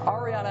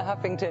 Arianna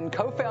Huffington,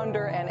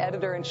 co-founder and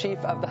editor-in-chief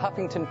of the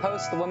Huffington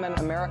Post, the woman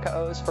America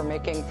owes for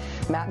making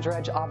Matt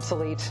Dredge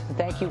obsolete.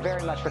 Thank you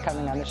very much for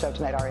coming on the show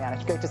tonight, Arianna.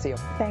 It's great to see you.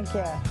 Thank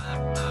you.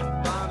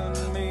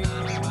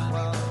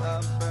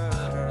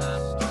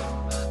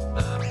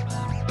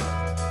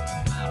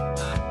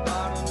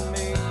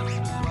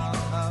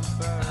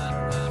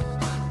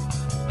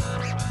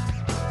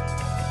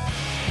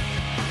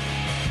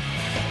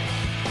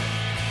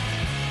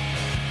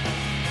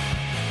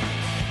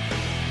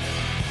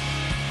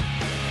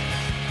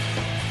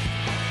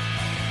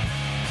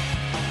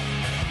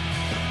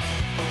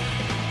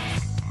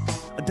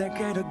 A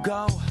decade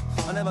ago,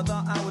 I never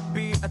thought I would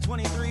be at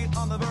 23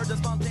 on the verge of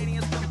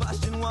spontaneous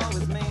combustion. Woe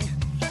is me.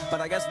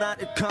 But I guess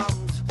that it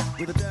comes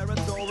with the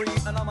territory,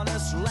 an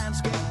ominous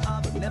landscape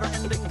of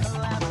never-ending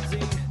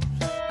calamity.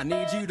 I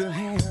need you to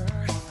hear,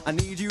 I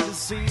need you to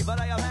see, but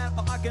I am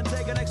half, I can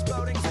take an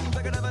exploding scene,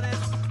 bigger than it is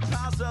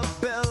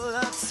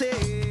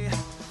possibility.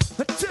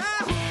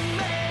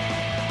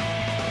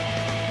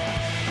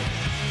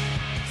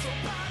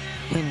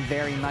 In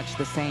very much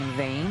the same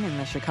vein, in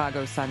the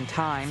Chicago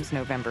Sun-Times,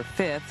 November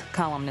 5th,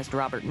 columnist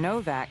Robert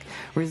Novak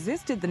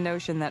resisted the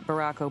notion that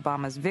Barack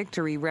Obama's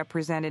victory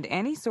represented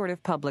any sort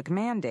of public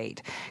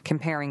mandate,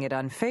 comparing it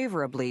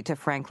unfavorably to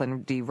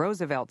Franklin D.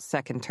 Roosevelt's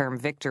second-term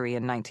victory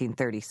in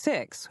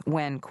 1936,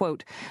 when,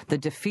 quote, the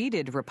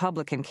defeated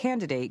Republican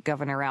candidate,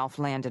 Governor Alf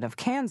Landon of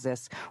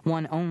Kansas,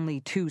 won only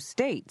 2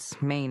 states,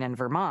 Maine and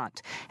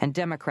Vermont, and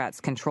Democrats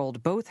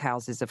controlled both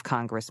houses of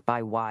Congress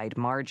by wide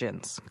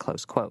margins,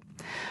 close quote.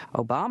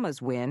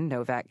 Obama's win,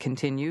 Novak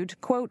continued,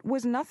 quote,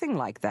 was nothing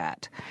like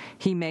that.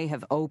 He may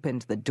have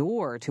opened the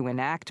door to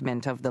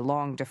enactment of the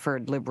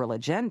long-deferred liberal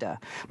agenda,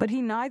 but he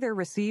neither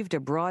received a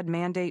broad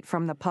mandate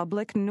from the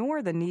public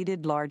nor the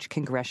needed large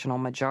congressional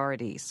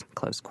majorities,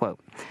 close quote.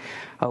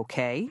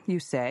 Okay, you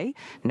say,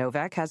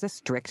 Novak has a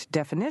strict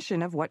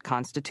definition of what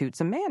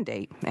constitutes a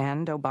mandate,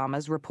 and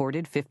Obama's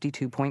reported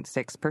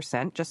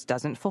 52.6% just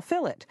doesn't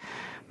fulfill it.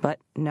 But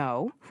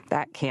no,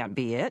 that can't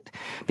be it,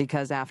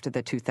 because after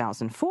the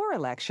 2004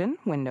 election,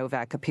 when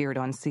Novak appeared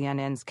on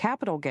CNN's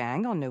Capitol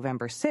Gang on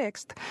November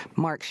 6th,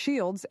 Mark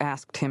Shields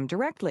asked him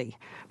directly,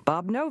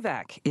 Bob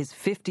Novak, is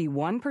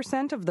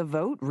 51% of the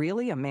vote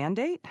really a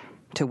mandate?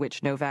 To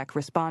which Novak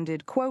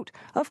responded, quote,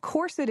 of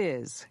course it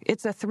is.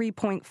 It's a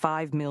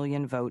 3.5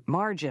 million vote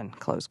margin,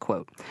 close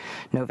quote.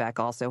 Novak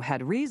also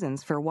had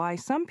reasons for why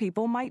some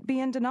people might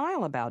be in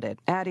denial about it,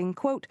 adding,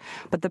 quote,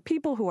 but the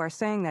people who are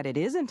saying that it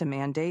isn't a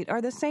mandate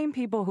are the same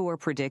people who are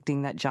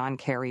predicting that John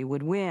Kerry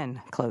would win,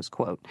 close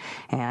quote.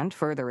 And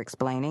further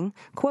explaining,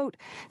 quote,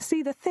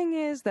 see, the thing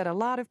is that a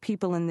lot of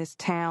people in this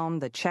town,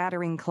 the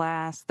chattering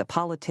class, the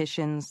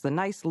politicians, the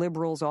nice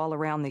liberals all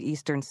around the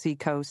eastern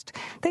seacoast,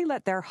 they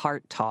let their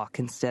heart talk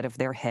instead of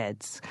their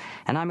heads.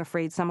 And I'm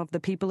afraid some of the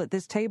people at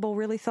this table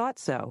really thought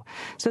so.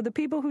 So the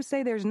people who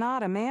say there's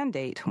not a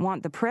mandate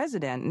want the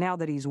president, now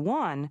that he's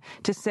won,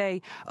 to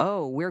say,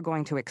 oh, we're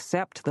going to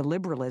accept the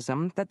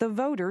liberalism that the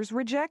voters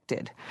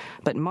rejected.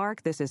 But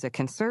Mark, this is a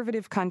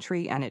conservative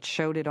country, and it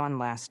showed it on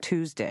last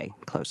Tuesday,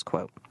 close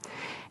quote.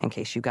 In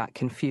case you got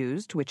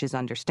confused, which is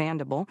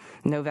understandable,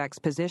 Novak's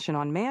position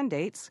on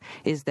mandates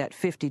is that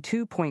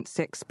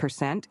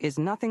 52.6% is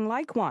nothing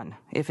like one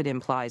if it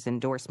implies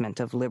endorsement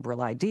of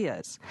liberal ideas.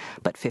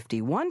 But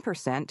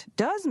 51%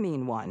 does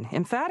mean one,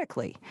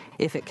 emphatically,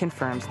 if it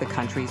confirms the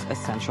country's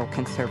essential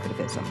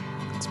conservatism.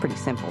 It's pretty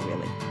simple,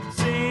 really.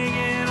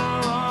 Singing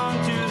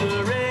along to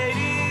the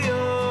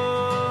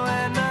radio,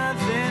 and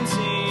nothing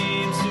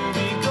seems to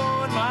be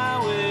going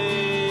my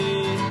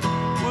way.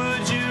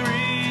 Would you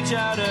reach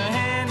out a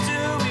hand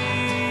to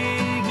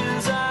me?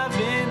 'Cause I've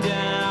been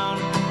down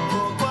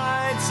for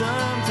quite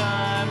some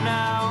time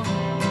now.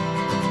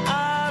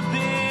 I've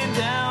been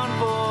down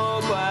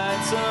for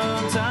quite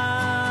some time,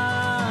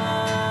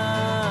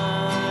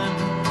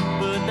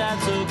 but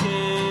that's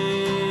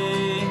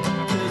okay,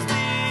 'cause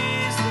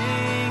these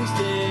things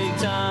take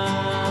time.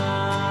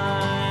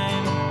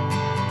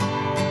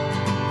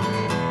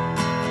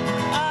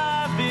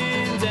 I've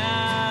been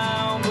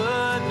down,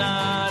 but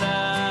not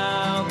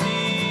out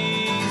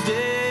these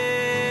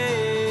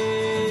days.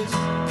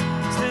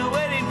 Still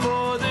waiting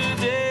for the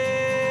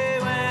day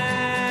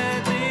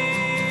when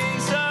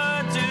things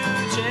start to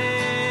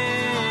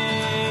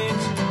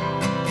change.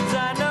 'Cause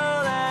I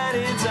know that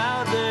it's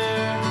out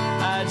there.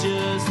 I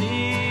just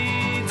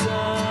need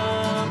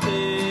some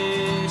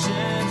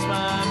patience,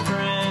 my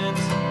friends.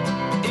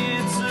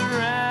 It's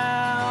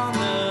around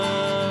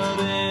the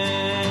bend.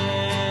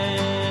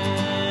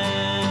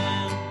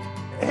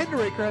 Hidden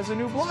Raker has a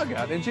new blog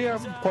out, and JR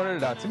pointed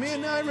it out to me,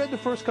 and I read the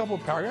first couple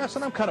of paragraphs,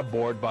 and I'm kind of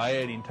bored by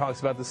it. He talks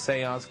about the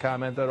seance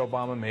comment that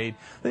Obama made.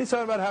 Then he's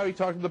talking about how he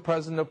talked to the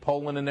president of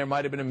Poland, and there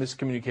might have been a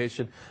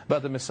miscommunication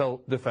about the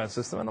missile defense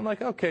system. And I'm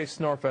like, okay,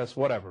 Snorfest,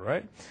 whatever,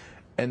 right?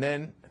 And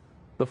then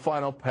the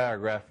final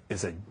paragraph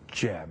is a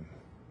gem.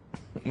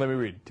 Let me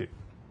read it to you.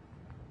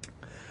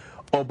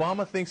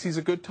 Obama thinks he's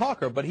a good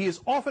talker, but he is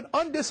often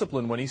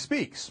undisciplined when he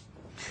speaks.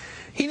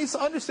 He needs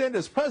to understand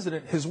as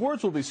president, his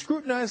words will be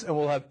scrutinized and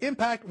will have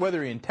impact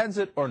whether he intends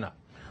it or not.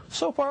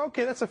 So far,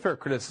 okay, that's a fair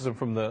criticism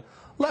from the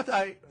left.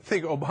 I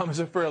think Obama's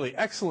a fairly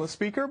excellent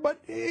speaker, but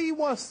he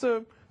wants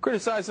to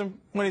criticize him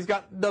when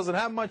doesn't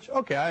have much.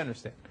 Okay, I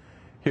understand.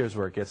 Here's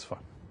where it gets fun.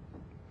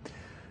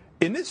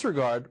 In this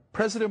regard,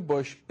 President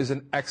Bush is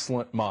an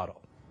excellent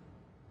model.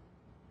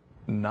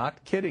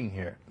 Not kidding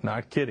here.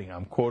 Not kidding.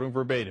 I'm quoting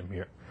verbatim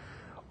here.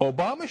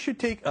 Obama should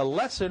take a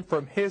lesson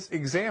from his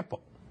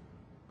example.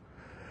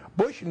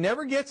 Bush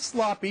never gets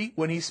sloppy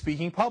when he's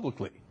speaking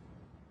publicly.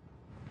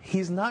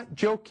 He's not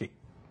joking,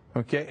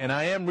 okay? And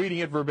I am reading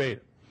it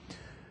verbatim.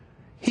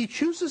 He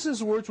chooses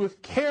his words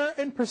with care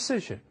and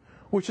precision,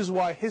 which is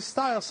why his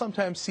style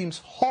sometimes seems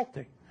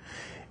halting.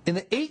 In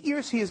the 8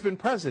 years he has been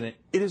president,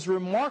 it is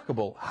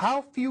remarkable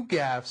how few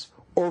gaffes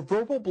or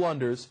verbal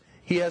blunders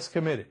he has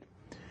committed.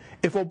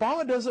 If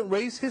Obama doesn't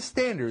raise his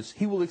standards,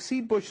 he will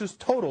exceed Bush's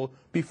total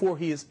before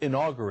he is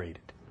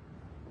inaugurated.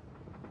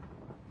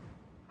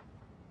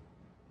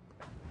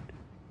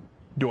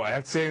 Do I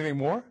have to say anything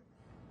more?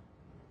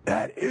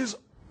 That is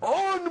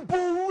unbelievable!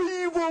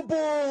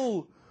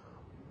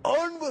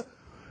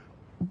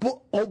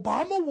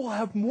 Obama will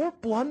have more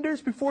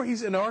blunders before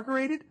he's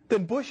inaugurated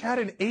than Bush had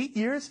in 8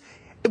 years?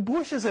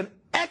 Bush is an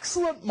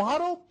excellent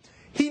model.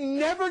 He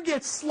never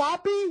gets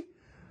sloppy.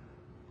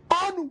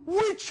 On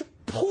which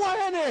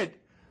planet?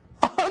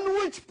 On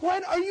which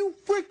planet? Are you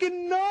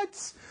freaking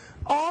nuts?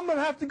 Oh, I'm going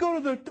to have to go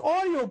to the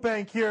audio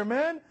bank here,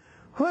 man.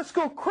 Let's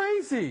go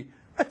crazy.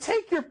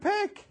 Take your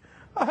pick.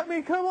 I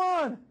mean, come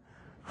on.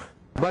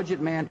 Budget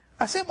man.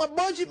 I sent my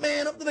budget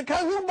man up to the guy.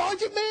 Who,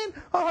 budget man?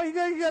 Oh, you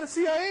got a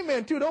CIA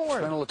man, too. Don't worry.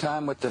 Spent a little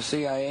time with the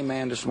CIA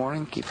man this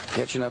morning, keep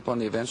catching up on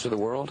the events of the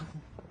world.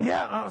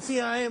 Yeah,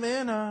 CIA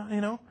man, you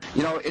know.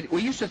 You know,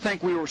 we used to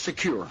think we were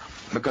secure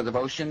because of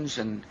oceans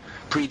and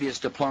previous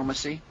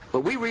diplomacy. But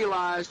we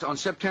realized on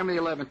September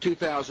 11,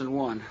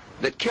 2001,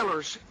 that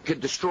killers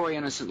could destroy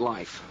innocent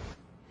life.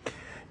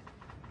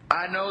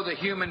 I know the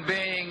human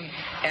being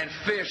and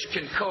fish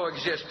can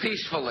coexist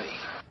peacefully.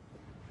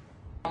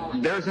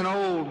 There's an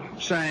old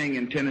saying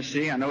in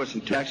Tennessee, I know it's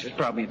in Texas,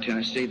 probably in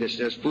Tennessee, that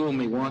says, fool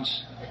me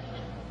once,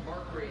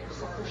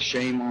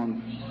 shame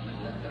on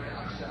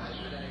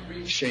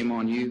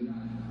you.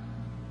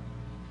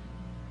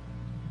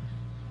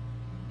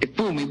 If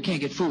fool me, we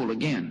can't get fooled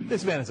again.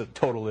 This man is a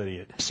total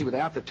idiot. See,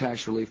 without the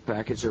tax relief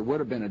package, there would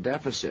have been a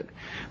deficit,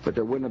 but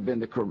there wouldn't have been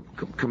the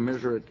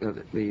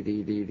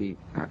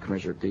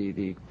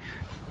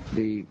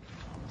the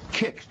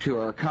kick to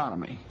our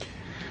economy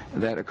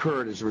that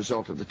occurred as a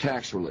result of the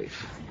tax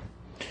relief.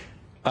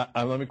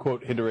 Let me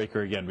quote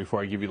Hinderaker again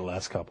before I give you the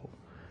last couple.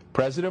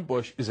 President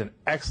Bush is an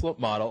excellent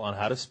model on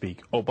how to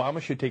speak.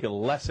 Obama should take a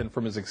lesson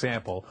from his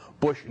example.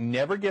 Bush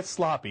never gets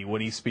sloppy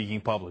when he's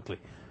speaking publicly.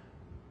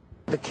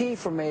 The key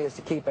for me is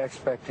to keep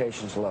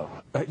expectations low.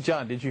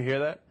 John, did you hear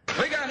that?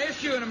 We got an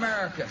issue in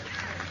America.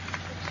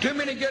 Too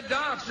many good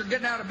docs are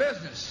getting out of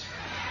business.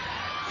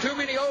 Too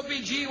many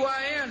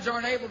OBGYNs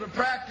aren't able to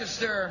practice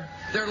their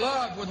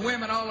love with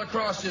women all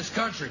across this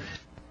country.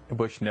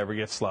 Bush never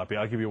gets sloppy.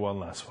 I'll give you one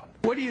last one.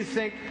 What do you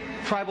think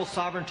tribal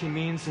sovereignty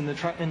means in the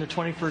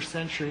 21st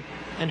century,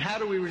 and how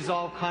do we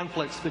resolve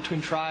conflicts between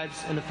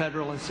tribes and the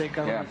federal and state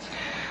governments?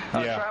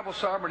 Tribal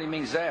sovereignty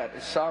means that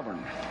it's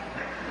sovereign.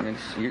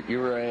 You've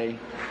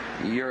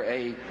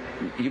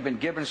been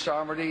given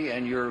sovereignty,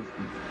 and you're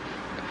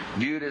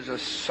viewed as a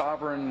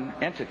sovereign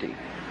entity.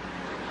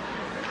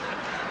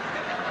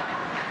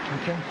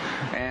 Okay.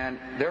 And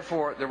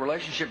therefore, the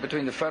relationship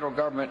between the federal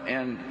government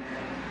and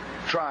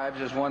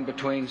tribes is one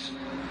between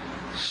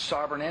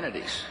sovereign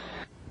entities.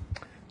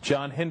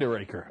 John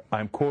Hinderaker,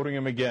 I'm quoting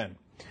him again.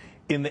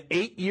 In the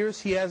 8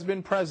 years he has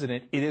been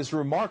president, it is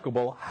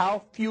remarkable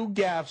how few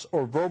gaffes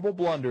or verbal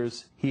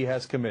blunders he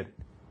has committed.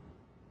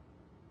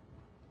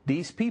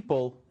 These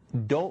people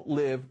don't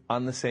live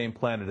on the same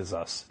planet as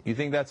us. You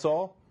think that's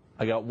all?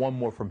 I got one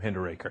more from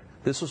Hinderaker.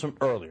 This was from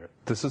earlier.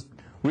 This is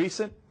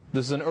recent.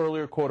 This is an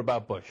earlier quote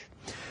about Bush.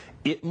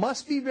 It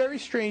must be very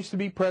strange to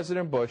be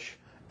President Bush,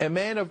 a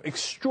man of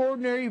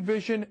extraordinary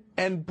vision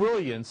and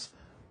brilliance,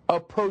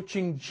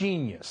 approaching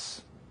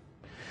genius.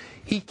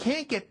 He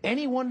can't get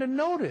anyone to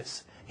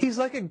notice. He's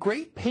like a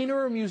great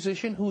painter or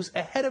musician who's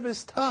ahead of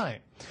his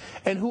time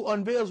and who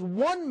unveils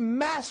one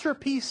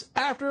masterpiece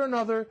after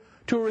another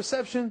to a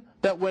reception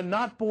that, when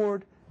not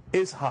bored,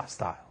 is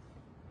hostile.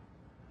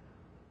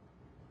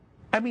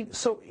 I mean,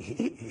 so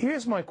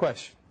here's my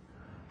question.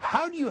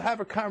 How do you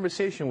have a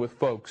conversation with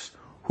folks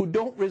who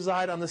don't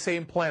reside on the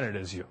same planet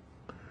as you?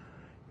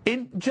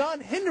 In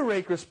John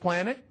Hinderaker's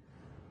planet,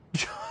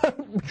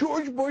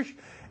 George Bush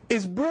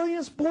is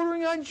brilliance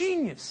bordering on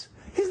genius.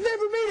 He's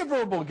never made a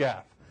verbal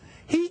gaffe.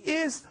 He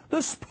is the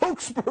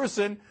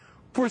spokesperson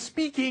for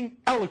speaking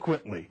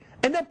eloquently.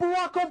 And that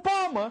Barack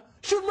Obama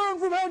should learn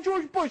from how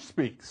George Bush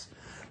speaks.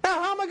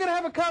 Now, how am I going to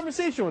have a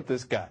conversation with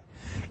this guy?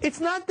 It's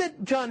not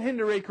that John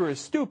Hinderaker is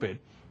stupid,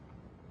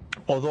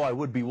 although I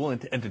would be willing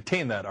to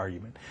entertain that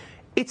argument.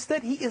 It's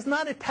that he is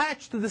not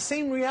attached to the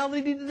same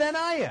reality that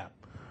I am.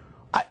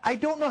 I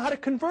don't know how to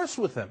converse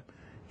with him.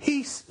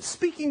 He's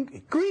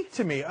speaking Greek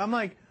to me. I'm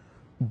like,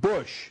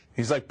 Bush.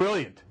 He's like,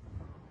 brilliant.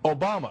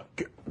 Obama.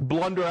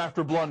 Blunder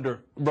after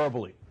blunder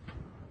verbally.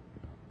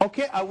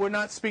 Okay, we're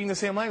not speaking the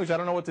same language. I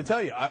don't know what to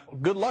tell you.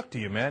 Good luck to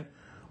you, man.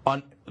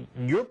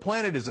 Your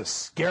planet is a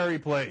scary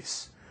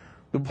place.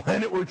 The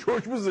planet where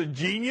George was a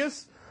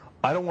genius,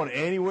 I don't want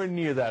anywhere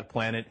near that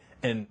planet.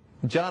 And,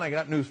 John, I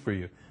got news for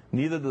you.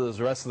 Neither does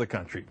the rest of the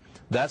country.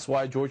 That's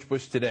why George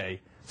Bush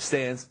today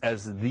stands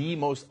as the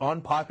most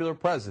unpopular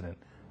president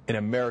in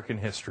American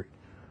history.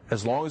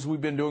 As long as we've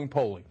been doing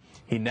polling.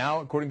 He now,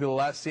 according to the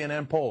last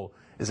CNN poll,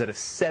 is at a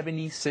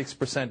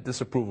 76%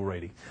 disapproval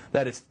rating.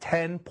 That is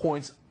 10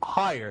 points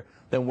higher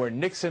than where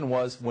Nixon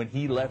was when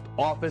he left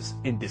office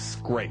in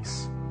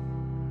disgrace.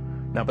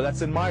 Now, but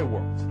that's in my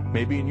world.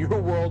 Maybe in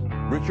your world,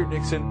 Richard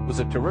Nixon was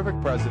a terrific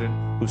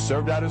president who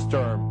served out his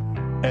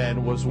term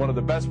and was one of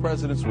the best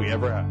presidents we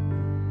ever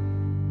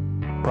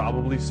had.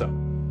 Probably so.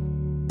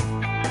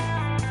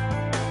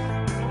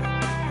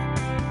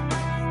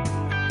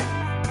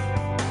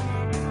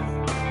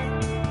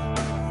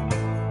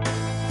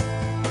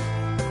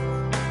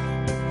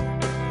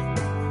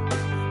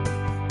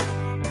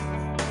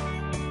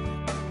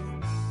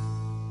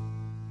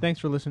 Thanks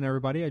for listening,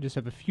 everybody. I just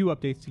have a few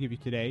updates to give you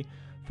today.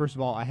 First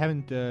of all, I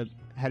haven't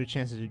had a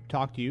chance to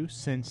talk to you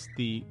since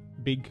the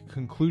big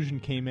conclusion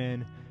came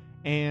in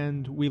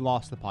and we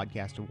lost the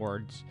podcast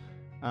awards.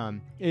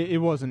 It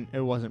wasn't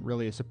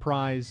really a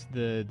surprise.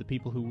 The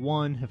people who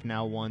won have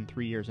now won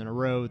 3 years in a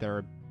row. They're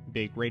a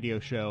big radio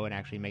show and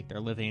actually make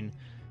their living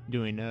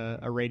doing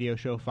a radio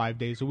show 5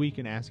 days a week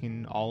and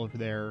asking all of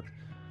their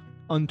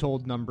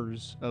untold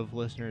numbers of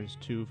listeners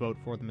to vote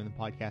for them in the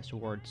podcast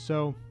awards.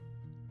 So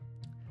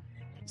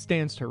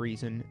stands to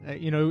reason.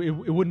 It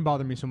wouldn't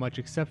bother me so much,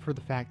 except for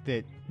the fact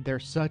that they're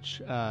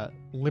such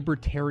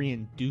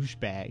libertarian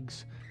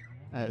douchebags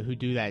who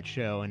do that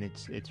show, and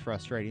it's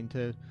frustrating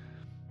to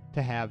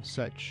have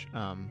such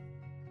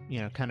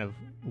kind of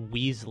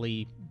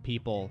Weasley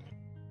people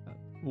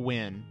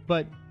win.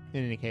 But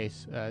in any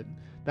case,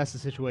 that's the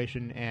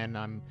situation, and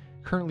I'm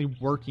currently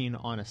working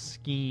on a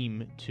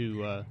scheme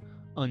to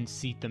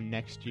unseat them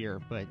next year,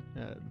 but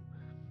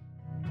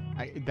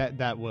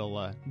that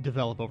will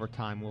develop over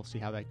time. We'll see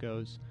how that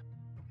goes.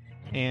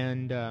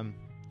 And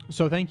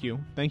so thank you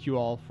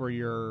all for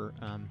your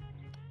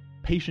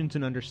patience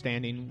and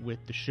understanding with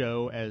the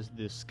show as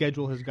the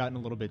schedule has gotten a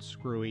little bit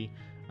screwy.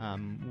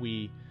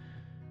 We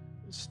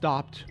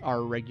stopped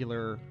our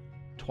regular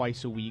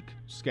twice a week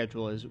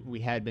schedule as we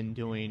had been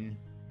doing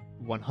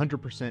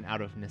 100%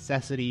 out of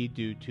necessity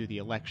due to the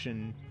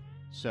election.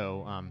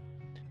 So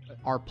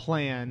our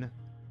plan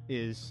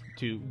is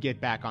to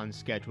get back on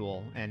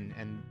schedule,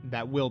 and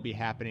that will be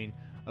happening.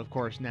 Of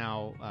course,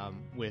 now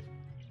with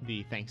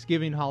the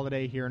Thanksgiving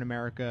holiday here in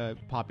America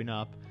popping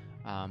up,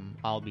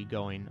 I'll be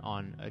going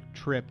on a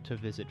trip to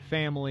visit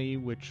family,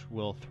 which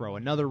will throw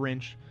another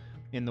wrench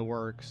in the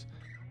works.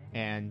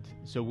 And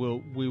so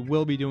we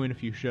will be doing a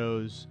few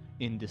shows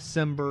in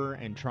December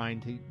and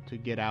trying to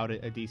get out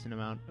a decent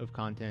amount of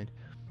content.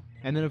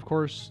 And then, of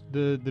course,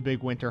 the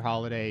big winter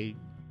holiday,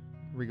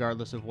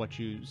 regardless of what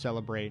you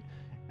celebrate,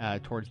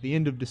 towards the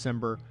end of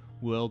December,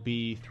 we'll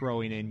be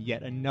throwing in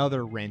yet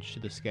another wrench to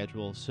the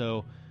schedule.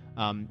 So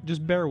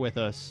just bear with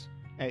us.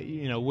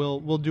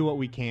 We'll do what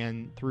we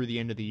can through the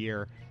end of the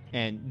year,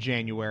 and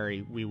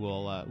January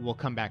we'll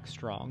come back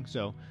strong.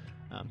 So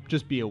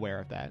just be aware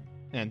of that.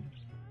 And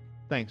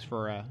thanks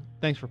for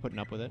putting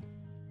up with it.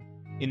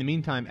 In the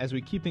meantime, as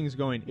we keep things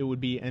going, it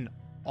would be an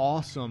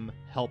awesome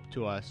help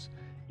to us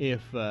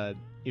if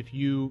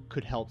you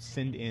could help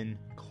send in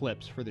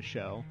clips for the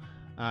show.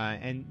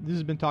 And this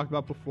has been talked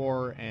about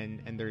before,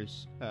 and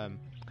there's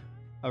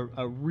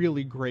a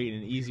really great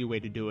and easy way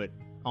to do it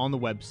on the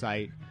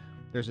website.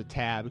 There's a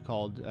tab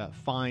called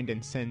Find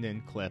and Send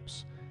in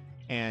Clips,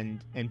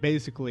 and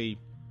basically,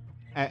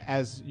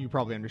 as you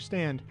probably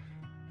understand,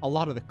 a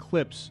lot of the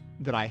clips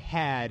that I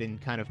had in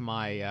kind of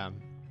my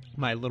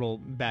my little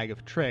bag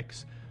of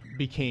tricks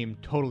became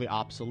totally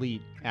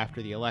obsolete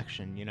after the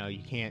election.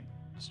 You can't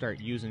start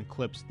using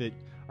clips that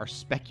are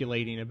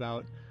speculating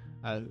about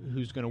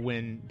who's going to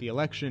win the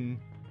election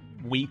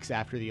weeks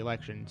after the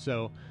election.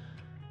 So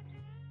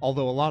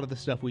although a lot of the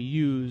stuff we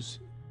use,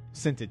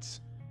 since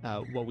it's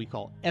what we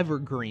call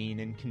evergreen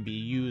and can be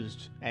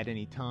used at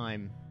any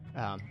time,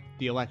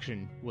 the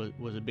election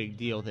was a big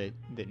deal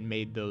that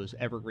made those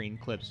evergreen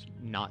clips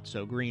not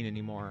so green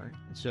anymore.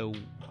 So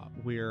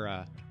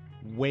we're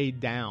way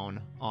down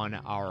on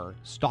our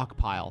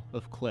stockpile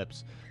of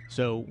clips.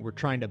 So we're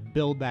trying to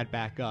build that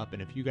back up,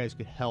 and if you guys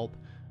could help,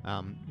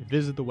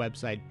 visit the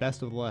website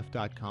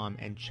bestoftheleft.com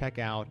and check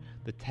out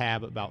the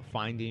tab about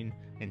finding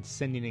and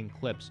sending in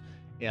clips.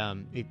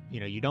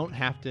 You don't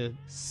have to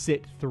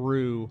sit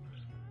through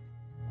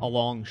a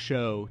long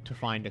show to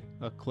find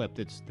a clip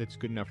that's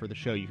good enough for the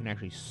show. You can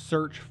actually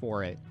search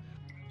for it,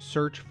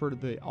 search for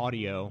the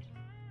audio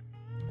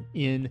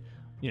in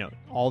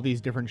all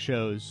these different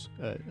shows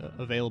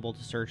available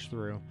to search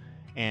through,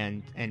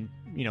 and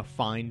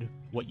find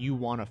what you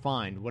want to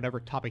find, whatever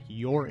topic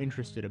you're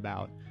interested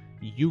about.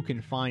 You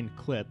can find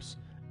clips,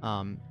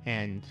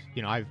 and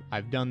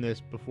I've done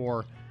this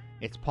before.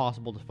 It's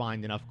possible to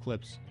find enough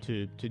clips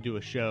to do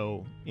a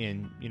show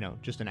in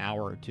just an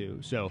hour or two.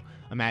 So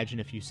imagine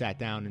if you sat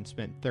down and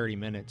spent 30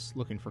 minutes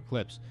looking for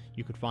clips.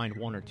 You could find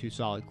one or two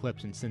solid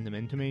clips and send them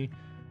in to me,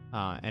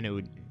 and it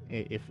would,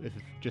 if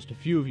just a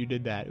few of you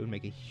did that, it would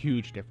make a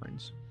huge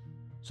difference.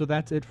 So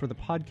that's it for the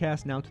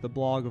podcast. Now to the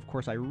blog. Of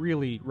course, I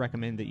really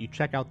recommend that you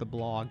check out the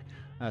blog,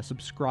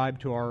 subscribe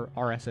to our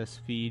RSS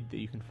feed that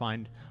you can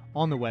find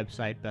on the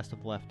website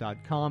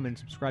bestoftheleft.com, and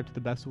subscribe to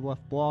the Best of the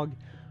Left blog.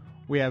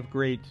 We have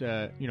great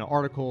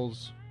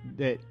articles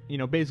that,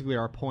 basically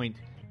our point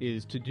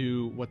is to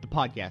do what the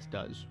podcast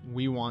does.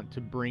 We want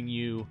to bring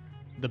you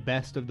the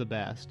best of the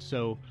best.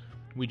 So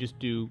we just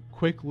do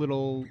quick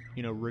little,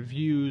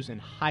 reviews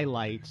and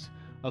highlights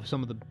of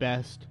some of the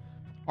best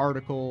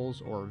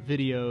articles or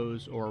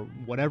videos or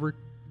whatever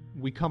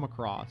we come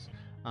across.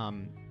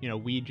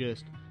 We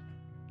just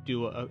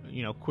do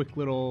a quick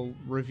little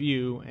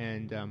review,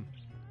 and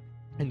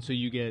so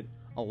you get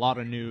a lot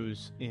of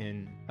news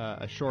in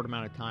a short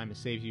amount of time. It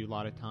saves you a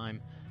lot of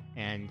time,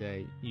 and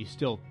you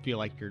still feel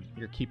like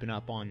you're keeping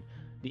up on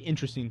the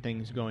interesting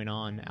things going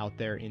on out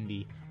there in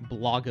the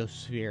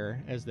blogosphere,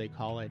 as they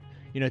call it.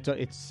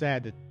 It's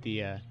sad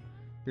that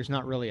there's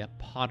not really a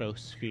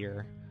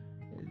podosphere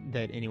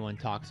that anyone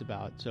talks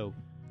about. So,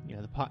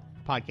 the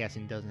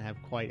podcasting doesn't have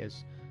quite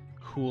as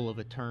cool of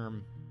a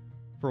term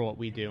for what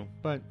we do,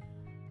 but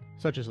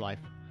such is life.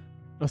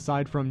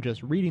 Aside from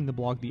just reading the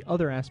blog, the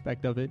other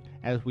aspect of it,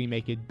 as we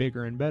make it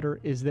bigger and better,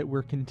 is that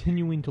we're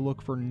continuing to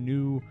look for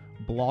new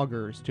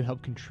bloggers to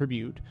help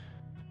contribute.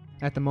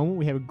 At the moment,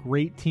 we have a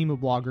great team of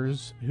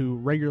bloggers who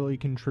regularly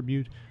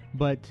contribute,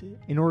 but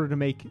in order to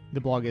make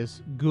the blog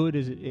as good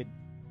as it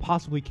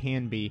possibly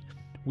can be,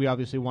 we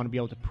obviously want to be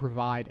able to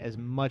provide as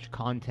much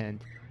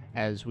content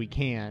as we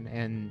can,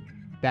 and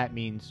that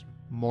means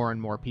more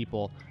and more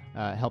people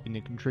helping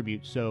to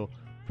contribute. So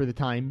for the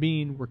time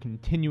being, we're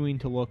continuing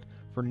to look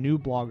for new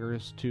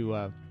bloggers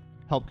to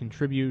help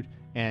contribute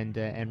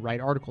and write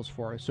articles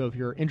for us. So if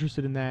you're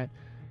interested in that,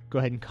 go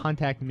ahead and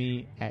contact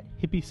me at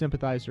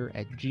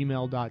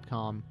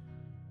hippiesympathizer@gmail.com,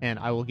 and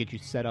I will get you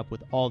set up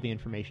with all the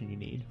information you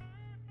need.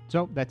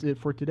 So that's it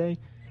for today.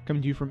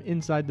 Coming to you from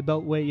inside the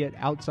Beltway, yet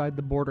outside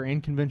the border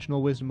and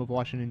conventional wisdom of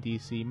Washington,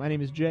 D.C., my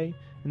name is Jay,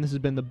 and this has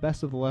been the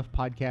Best of the Left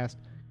podcast,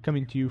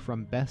 coming to you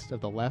from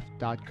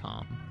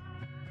bestoftheleft.com.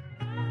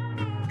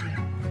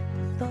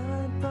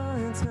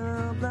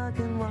 Now black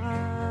and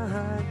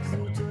white, 'cause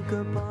you took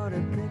apart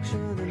a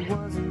picture that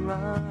wasn't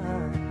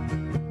right.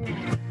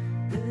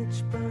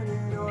 Pitch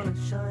burning on a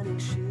shining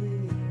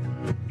sheet,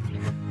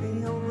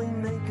 the only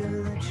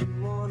maker that you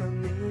wanna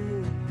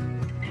meet.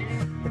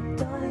 A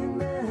dying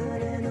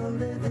man in a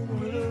living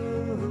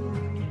room,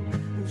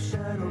 whose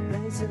shadow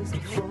paces the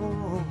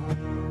floor.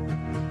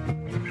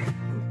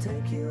 He'll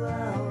take you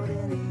out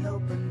any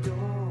open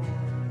door.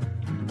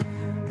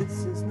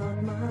 This is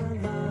not my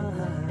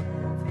life.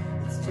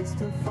 It's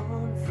just a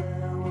fond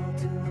farewell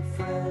to a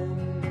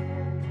friend.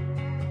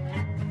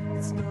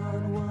 It's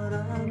not what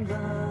I'm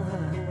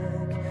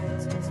like.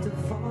 It's just a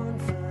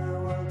fond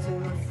farewell to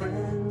a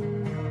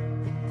friend.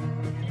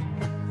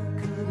 I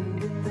couldn't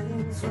get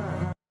things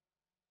right.